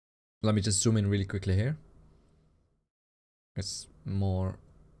 Let me just zoom in really quickly here. It's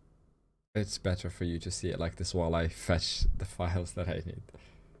better for you to see it like this while I fetch the files that I need.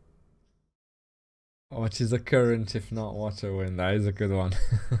 What is a current if not water wind? That is a good one.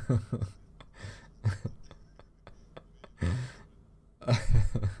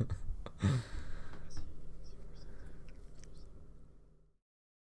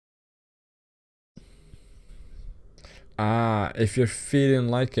 If you're feeling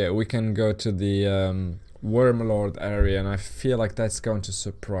like it, we can go to the Wormlord area, and I feel like that's going to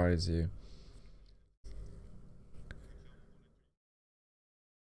surprise you.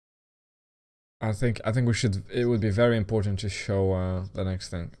 I think we should. It would be very important to show the next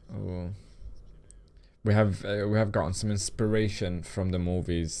thing. Oh. We have gotten some inspiration from the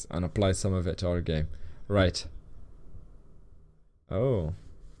movies and applied some of it to our game. Right. Oh.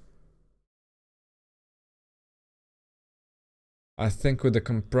 I think with the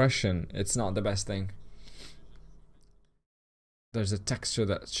compression, it's not the best thing. There's a texture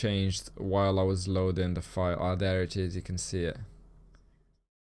that changed while I was loading the file. Ah, there it is, you can see it.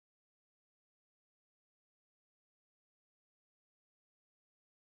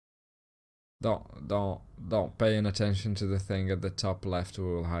 Don't paying attention to the thing at the top left. We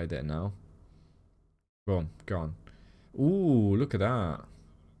will hide it now. Boom, gone. Ooh, look at that.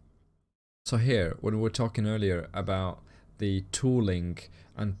 So here, when we were talking earlier about the tooling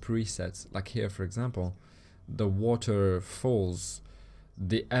and presets, like here for example, the waterfalls,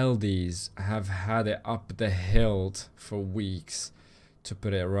 the LDs have had it up the hill for weeks to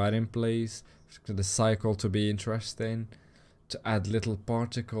put it right in place, for the cycle to be interesting, to add little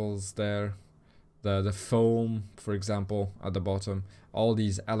particles there, the foam for example at the bottom, all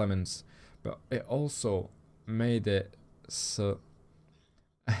these elements. But it also made it so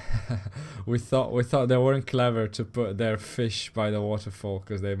we thought they weren't clever to put their fish by the waterfall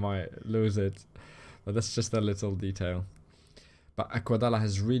because they might lose it, but that's just a little detail. But Aquadala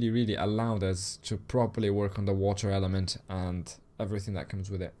has really allowed us to properly work on the water element and everything that comes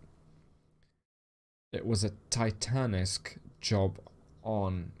with it. It was a titanic job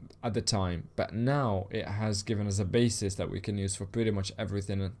on at the time, but now it has given us a basis that we can use for pretty much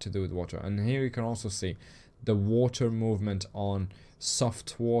everything to do with water. And here you can also see the water movement on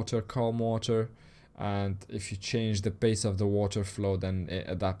soft water, calm water, and if you change the pace of the water flow, then it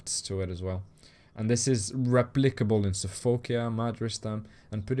adapts to it as well. And this is replicable in Sophoclia, Madristam,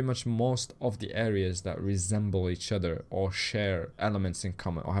 and pretty much most of the areas that resemble each other or share elements in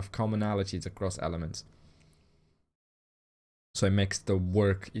common or have commonalities across elements. So it makes the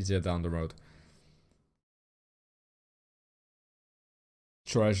work easier down the road.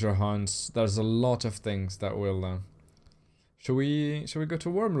 Treasure hunts. There's a lot of things that will. Should we go to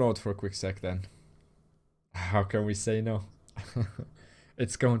Wormlord for a quick sec then? How can we say no?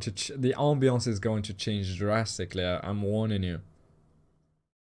 It's going to the ambiance is going to change drastically. I'm warning you.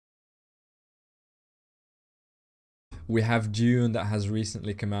 We have Dune that has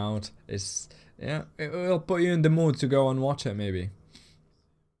recently come out. Yeah, it will put you in the mood to go and watch it maybe.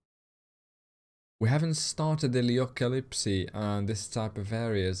 We haven't started the Leocalypse and this type of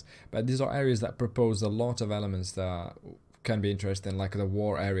areas, but these are areas that propose a lot of elements that can be interesting, like the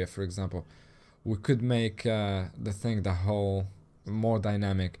war area for example. We could make the whole more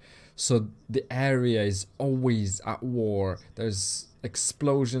dynamic, so the area is always at war. There's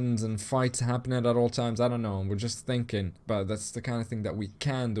explosions and fights happening at all times. I don't know, we're just thinking, but that's the kind of thing that we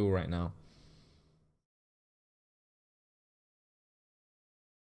can do right now.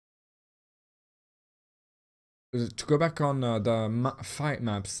 To go back on the fight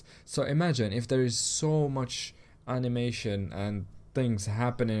maps, so imagine if there is so much animation and things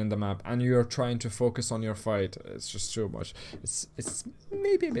happening in the map and you're trying to focus on your fight. It's just too much. It's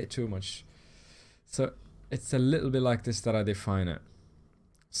maybe a bit too much. So it's a little bit like this that I define it.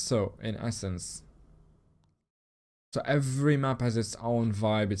 So in essence, so every map has its own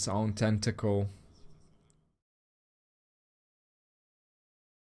vibe, its own tentacle.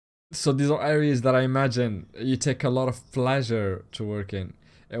 So these are areas that I imagine you take a lot of pleasure to work in.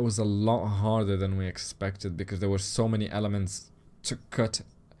 It was a lot harder than we expected because there were so many elements to cut.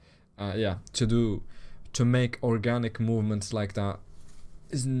 Yeah, to make organic movements like that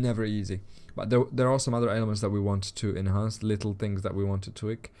is never easy. But there are some other elements that we want to enhance, little things that we want to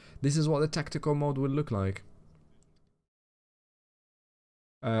tweak. This is what the tactical mode will look like.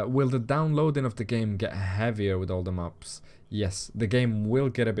 Will the downloading of the game get heavier with all the maps? Yes, the game will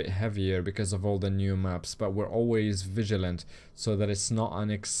get a bit heavier because of all the new maps, but we're always vigilant so that it's not an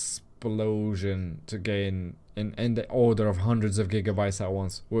explosion to gain in the order of hundreds of gigabytes at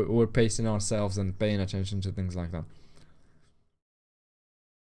once. We're pacing ourselves and paying attention to things like that.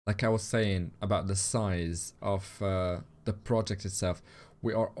 Like I was saying about the size of the project itself,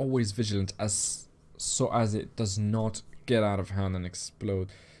 we are always vigilant as it does not get out of hand and explode.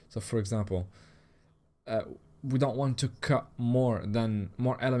 So for example, we don't want to cut more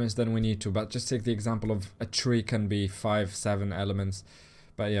elements than we need to, but just take the example of a tree can be 5-7 elements.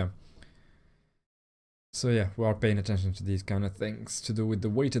 But yeah, so yeah, we are paying attention to these kind of things to do with the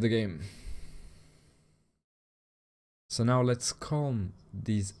weight of the game. So now let's calm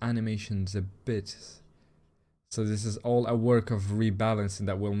these animations a bit. So this is all a work of rebalancing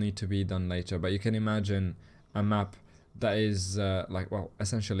that will need to be done later, but you can imagine a map that is like, well,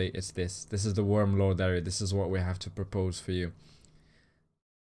 essentially it's this. This is the Wormlord area. This is what we have to propose for you.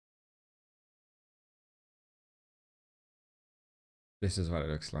 This is what it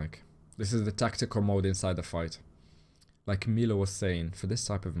looks like. This is the tactical mode inside the fight. Like Milo was saying, for this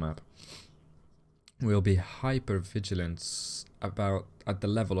type of map, we'll be hyper vigilant at the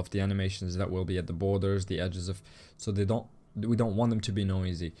level of the animations that will be at the borders, the edges of, so we don't want them to be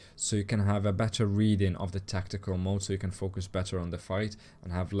noisy, so you can have a better reading of the tactical mode, so you can focus better on the fight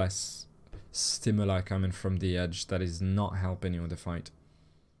and have less stimuli coming from the edge that is not helping you in the fight.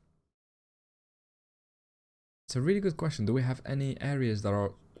 It's a really good question. Do we have any areas that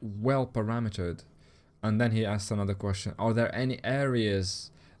are well parametered? And then he asked another question, are there any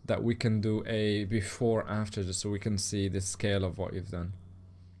areas that we can do a before after, just so we can see the scale of what you've done?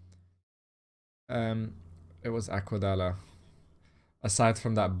 It was Aquadala, aside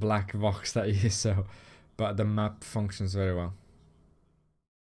from that black box that you saw, but the map functions very well.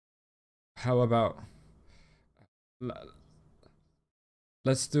 How about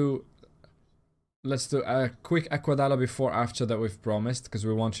let's do a quick Aquadala before after that we've promised, because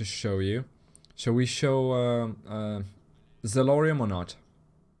we want to show you. Shall we show Zelorium or not?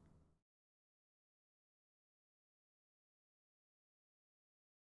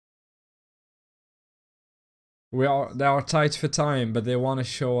 They are tight for time, but they want to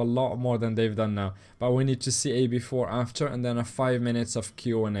show a lot more than they've done now. But we need to see a before after and then a 5 minutes of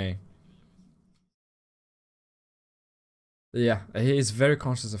Q&A. Yeah, he is very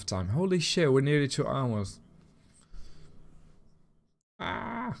conscious of time. Holy shit, we're nearly 2 hours.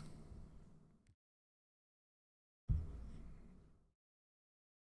 Ah.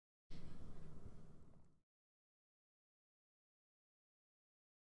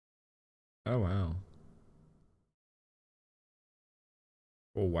 Oh wow.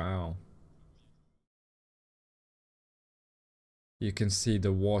 Oh wow. You can see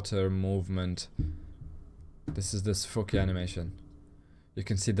the water movement. This is the Spooky animation. You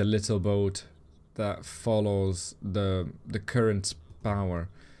can see the little boat that follows the current's power.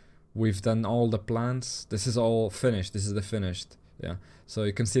 We've done all the plants. This is all finished. This is the finished. Yeah. So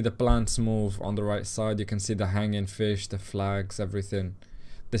you can see the plants move on the right side. You can see the hanging fish, the flags, everything.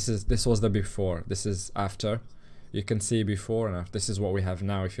 This was the before. This is after. You can see before and after. This is what we have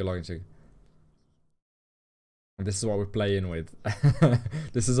now if you're log into. And this is what we're playing with.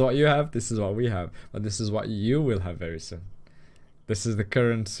 This is what you have, this is what we have. But this is what you will have very soon. This is the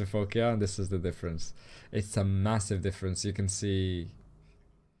current Sophocleia and this is the difference. It's a massive difference. You can see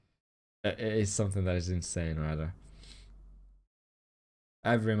it is something that is insane, rather.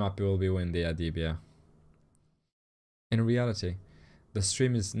 Every map will be windy at DBA. In reality, the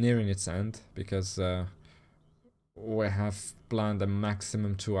stream is nearing its end because we have planned a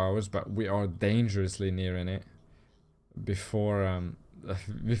maximum 2 hours, but we are dangerously nearing it before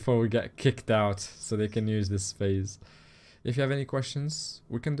before we get kicked out, so they can use this phase. If you have any questions,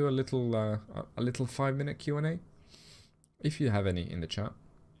 we can do a little 5-minute Q&A if you have any in the chat,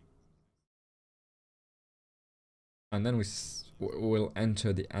 and then we'll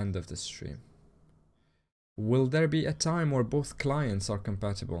enter the end of the stream. Will there be a time where both clients are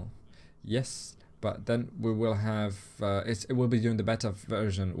compatible? Yes, but then we will have it will be during the beta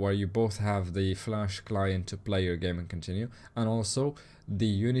version where you both have the Flash client to play your game and continue, and also the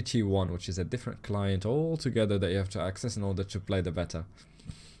Unity one, which is a different client altogether that you have to access in order to play the beta.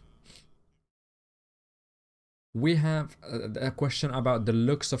 We have a question about the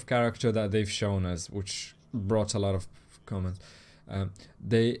looks of character that they've shown us, which brought a lot of comments.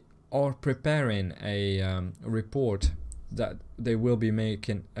 They are preparing a report that they will be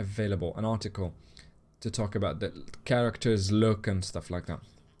making available, an article to talk about the character's look and stuff like that.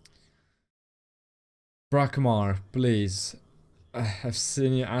 Brakmar, please. I've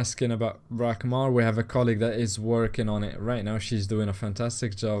seen you asking about Brakmar. We have a colleague that is working on it right now. She's doing a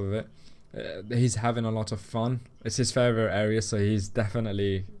fantastic job of it. He's having a lot of fun. It's his favorite area, so he's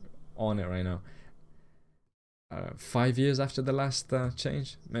definitely on it right now. 5 years after the last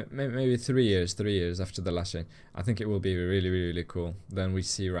change, maybe 3 years, 3 years after the last change. I think it will be really, really cool than we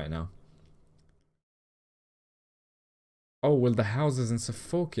see right now. Oh, will the houses in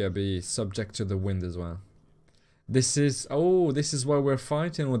Sophoclia be subject to the wind as well? This is, oh, this is why we're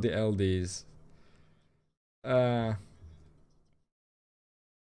fighting with the LDs.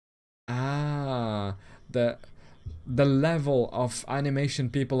 The level of animation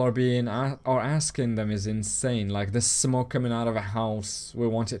people are asking them is insane. Like the smoke coming out of a house, we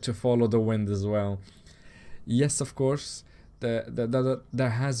want it to follow the wind as well. Yes, of course. There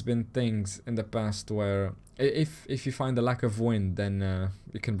has been things in the past where if you find a lack of wind, then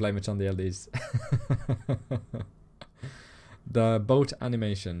you can blame it on the LDs. The boat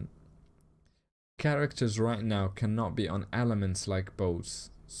animation. Characters right now cannot be on elements like boats,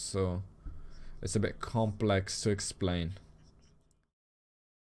 so it's a bit complex to explain.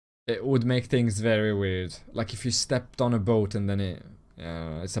 It would make things very weird. Like if you stepped on a boat and then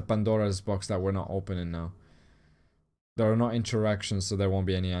it's a Pandora's box that we're not opening now. There are no interactions, so there won't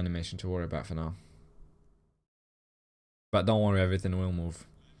be any animation to worry about for now. But don't worry, everything will move.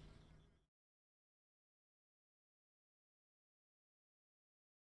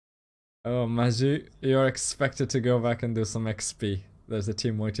 Oh, Maju, you're expected to go back and do some XP. There's a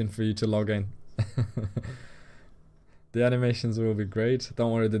team waiting for you to log in. The animations will be great.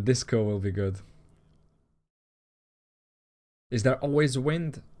 Don't worry, the disco will be good. Is there always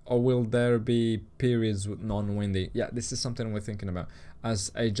wind, or will there be periods with non-windy? Yeah, this is something we're thinking about.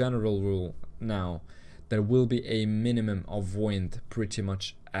 As a general rule now, there will be a minimum of wind pretty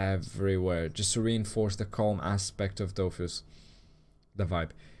much everywhere, just to reinforce the calm aspect of Dofus, the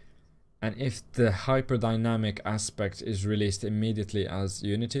vibe. And if the hyperdynamic aspect is released immediately as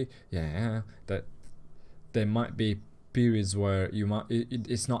Unity, yeah, that there might be periods where you might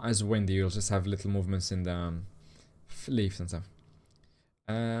it's not as windy. You'll just have little movements in the leaves and stuff.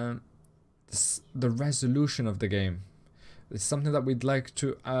 The resolution of the game is something that we'd like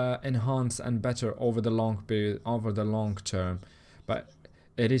to enhance and better over the long period, over the long term, but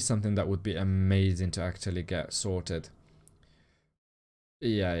it is something that would be amazing to actually get sorted.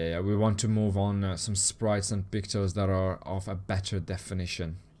 Yeah. We want to move on some sprites and pictures that are of a better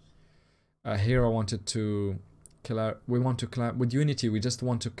definition. Here I wanted to with Unity we just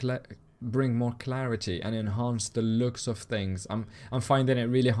want to bring more clarity and enhance the looks of things. I'm finding it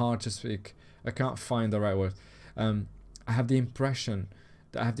really hard to speak. I can't find the right word. I have the impression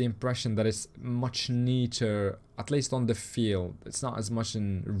that it's much neater, at least on the feel. It's not as much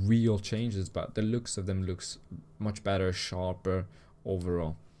in real changes, but the looks of them looks much better, sharper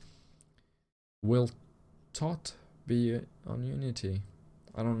overall. Will Tot be on Unity?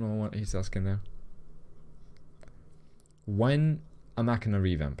 I don't know what he's asking there. When a Machina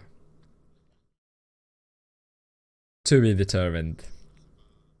revamp? To be determined.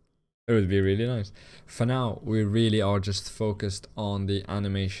 It would be really nice. For now, we really are just focused on the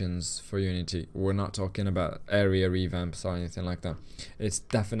animations for Unity. We're not talking about area revamps or anything like that. It's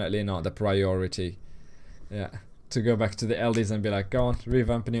definitely not the priority. Yeah. To go back to the LDs and be like, go on,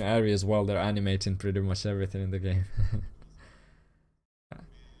 revamp new areas while they're animating pretty much everything in the game.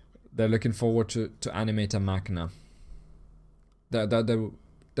 They're looking forward to animate a Machina. They're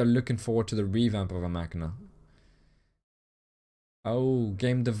looking forward to the revamp of a Machina. Oh,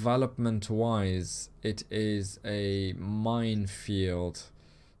 game development wise, it is a minefield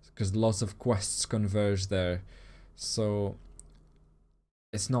because lots of quests converge there. So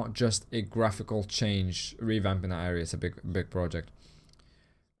it's not just a graphical change, revamping that area. It's a big project.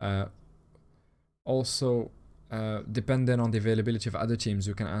 Also, depending on the availability of other teams,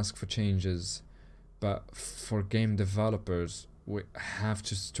 you can ask for changes. But for game developers, we have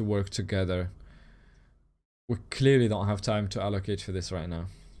to work together. We clearly don't have time to allocate for this right now.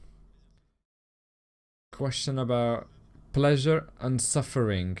 Question about pleasure and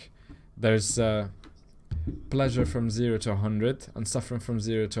suffering. There's pleasure from 0 to 100 and suffering from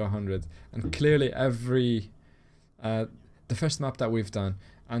 0 to 100. And clearly the first map that we've done,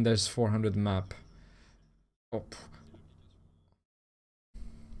 and there's 400 map. Oh.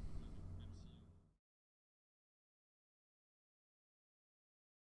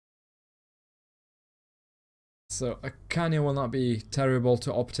 So Akanya will not be terrible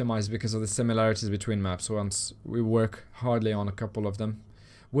to optimize because of the similarities between maps once we work hardly on a couple of them.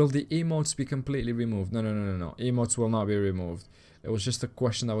 Will the emotes be completely removed? No. Emotes will not be removed. It was just a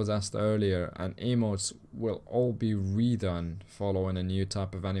question that was asked earlier, and emotes will all be redone following a new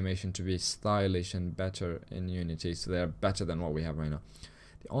type of animation to be stylish and better in Unity, so they're better than what we have right now.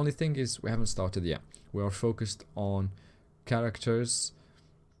 The only thing is we haven't started yet. We are focused on characters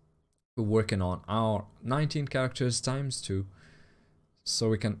We're working on our 19 characters times 2, so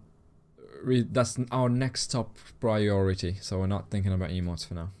we can read. That's our next top priority, so we're not thinking about emotes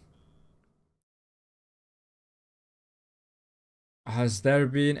for now. Has there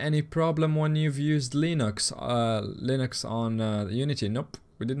been any problem when you've used Linux on Unity? Nope,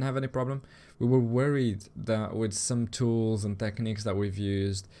 we didn't have any problem. We were worried that with some tools and techniques that we've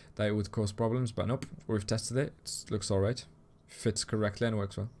used that it would cause problems, but nope, we've tested it. It looks alright, fits correctly and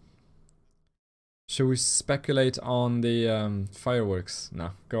works well. Should we speculate on the fireworks?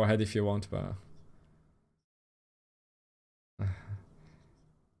 No, go ahead if you want, but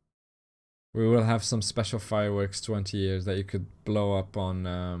we will have some special fireworks 20 years that you could blow up on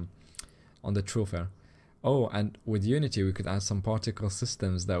the True Fair. Oh, and with Unity we could add some particle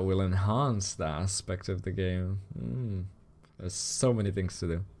systems that will enhance that aspect of the game. There's so many things to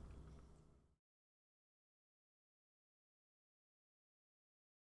do.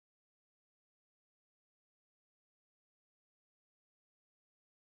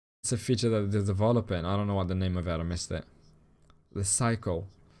 It's a feature that they're developing. I don't know what the name of it, I missed it. The cycle.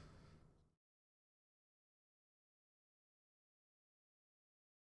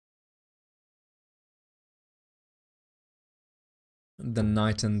 The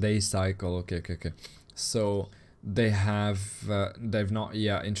night and day cycle. Okay. So they've not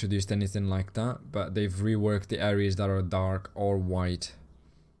yet introduced anything like that, but they've reworked the areas that are dark or white.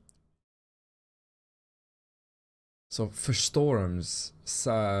 So for storms,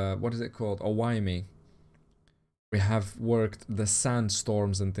 what is it called? Owaimi. We have worked the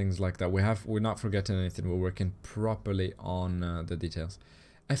sandstorms and things like that. We're not forgetting anything. We're working properly on the details.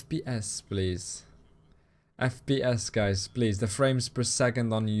 FPS, please. FPS, guys, please. The frames per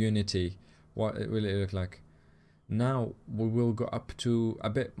second on Unity. What will it look like? Now we will go up to a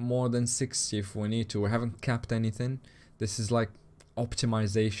bit more than 60 if we need to. We haven't capped anything. This is like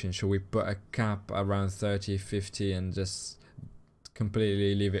optimization. Should we put a cap around 30, 50 and just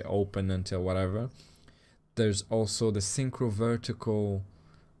completely leave it open until whatever? There's also the synchro vertical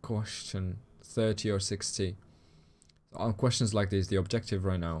question, 30 or 60. On questions like this, the objective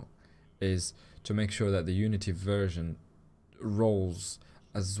right now is to make sure that the Unity version rolls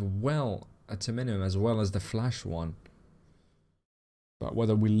as well at a minimum as well as the Flash one. But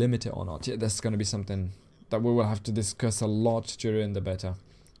whether we limit it or not, yeah, that's going to be something that we will have to discuss a lot during the beta.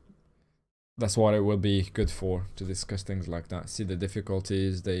 That's what it will be good for, to discuss things like that. See the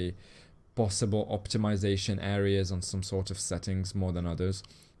difficulties, the possible optimization areas on some sort of settings more than others,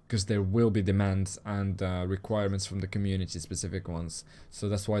 because there will be demands and requirements from the community, specific ones. So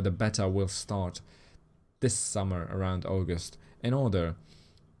that's why the beta will start this summer around August, in order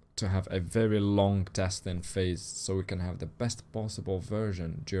to have a very long testing phase so we can have the best possible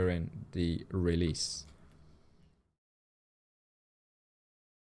version during the release.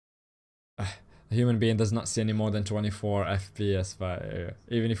 A human being does not see any more than 24 FPS, but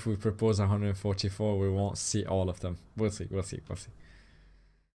even if we propose 144, we won't see all of them. We'll see.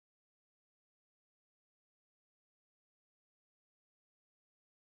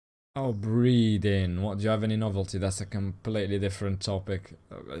 Oh, breeding. What, do you have any novelty? That's a completely different topic.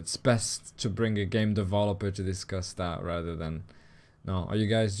 It's best to bring a game developer to discuss that rather than... No, are you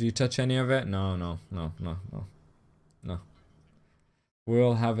guys, do you touch any of it? No.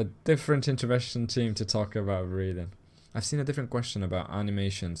 We'll have a different intervention team to talk about breeding. I've seen a different question about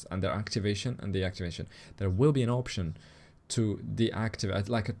animations and their activation and deactivation. There will be an option to deactivate,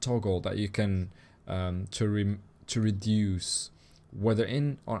 like a toggle that you can to reduce whether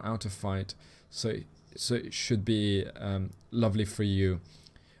in or out of fight, so it should be lovely for you.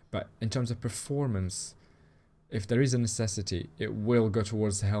 But in terms of performance, if there is a necessity, it will go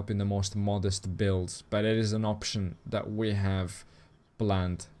towards helping the most modest builds, but it is an option that we have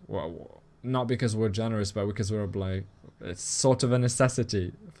planned. Well, not because we're generous, but because we're like, it's sort of a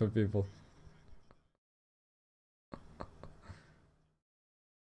necessity for people.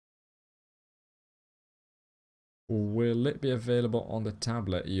 Will it be available on the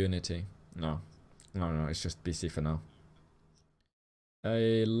tablet Unity? No, it's just PC for now.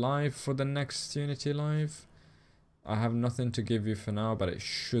 A live for the next Unity live? I have nothing to give you for now, but it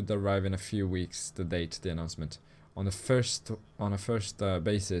should arrive in a few weeks, the date, the announcement. On a first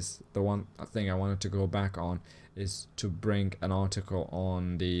basis, the one thing I wanted to go back on is to bring an article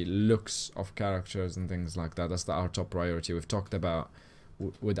on the looks of characters and things like that. That's our top priority. We've talked about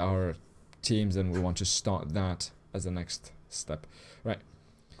with our teams, and we want to start that as the next step. Right.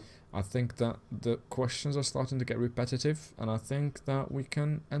 I think that the questions are starting to get repetitive, and I think that we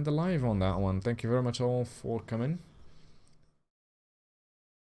can end the live on that one. Thank you very much all for coming.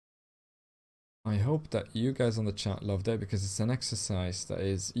 I hope that you guys on the chat loved it, because it's an exercise that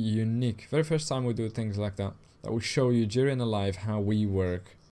is unique. Very first time we do things like that. That will show you during a live how we work.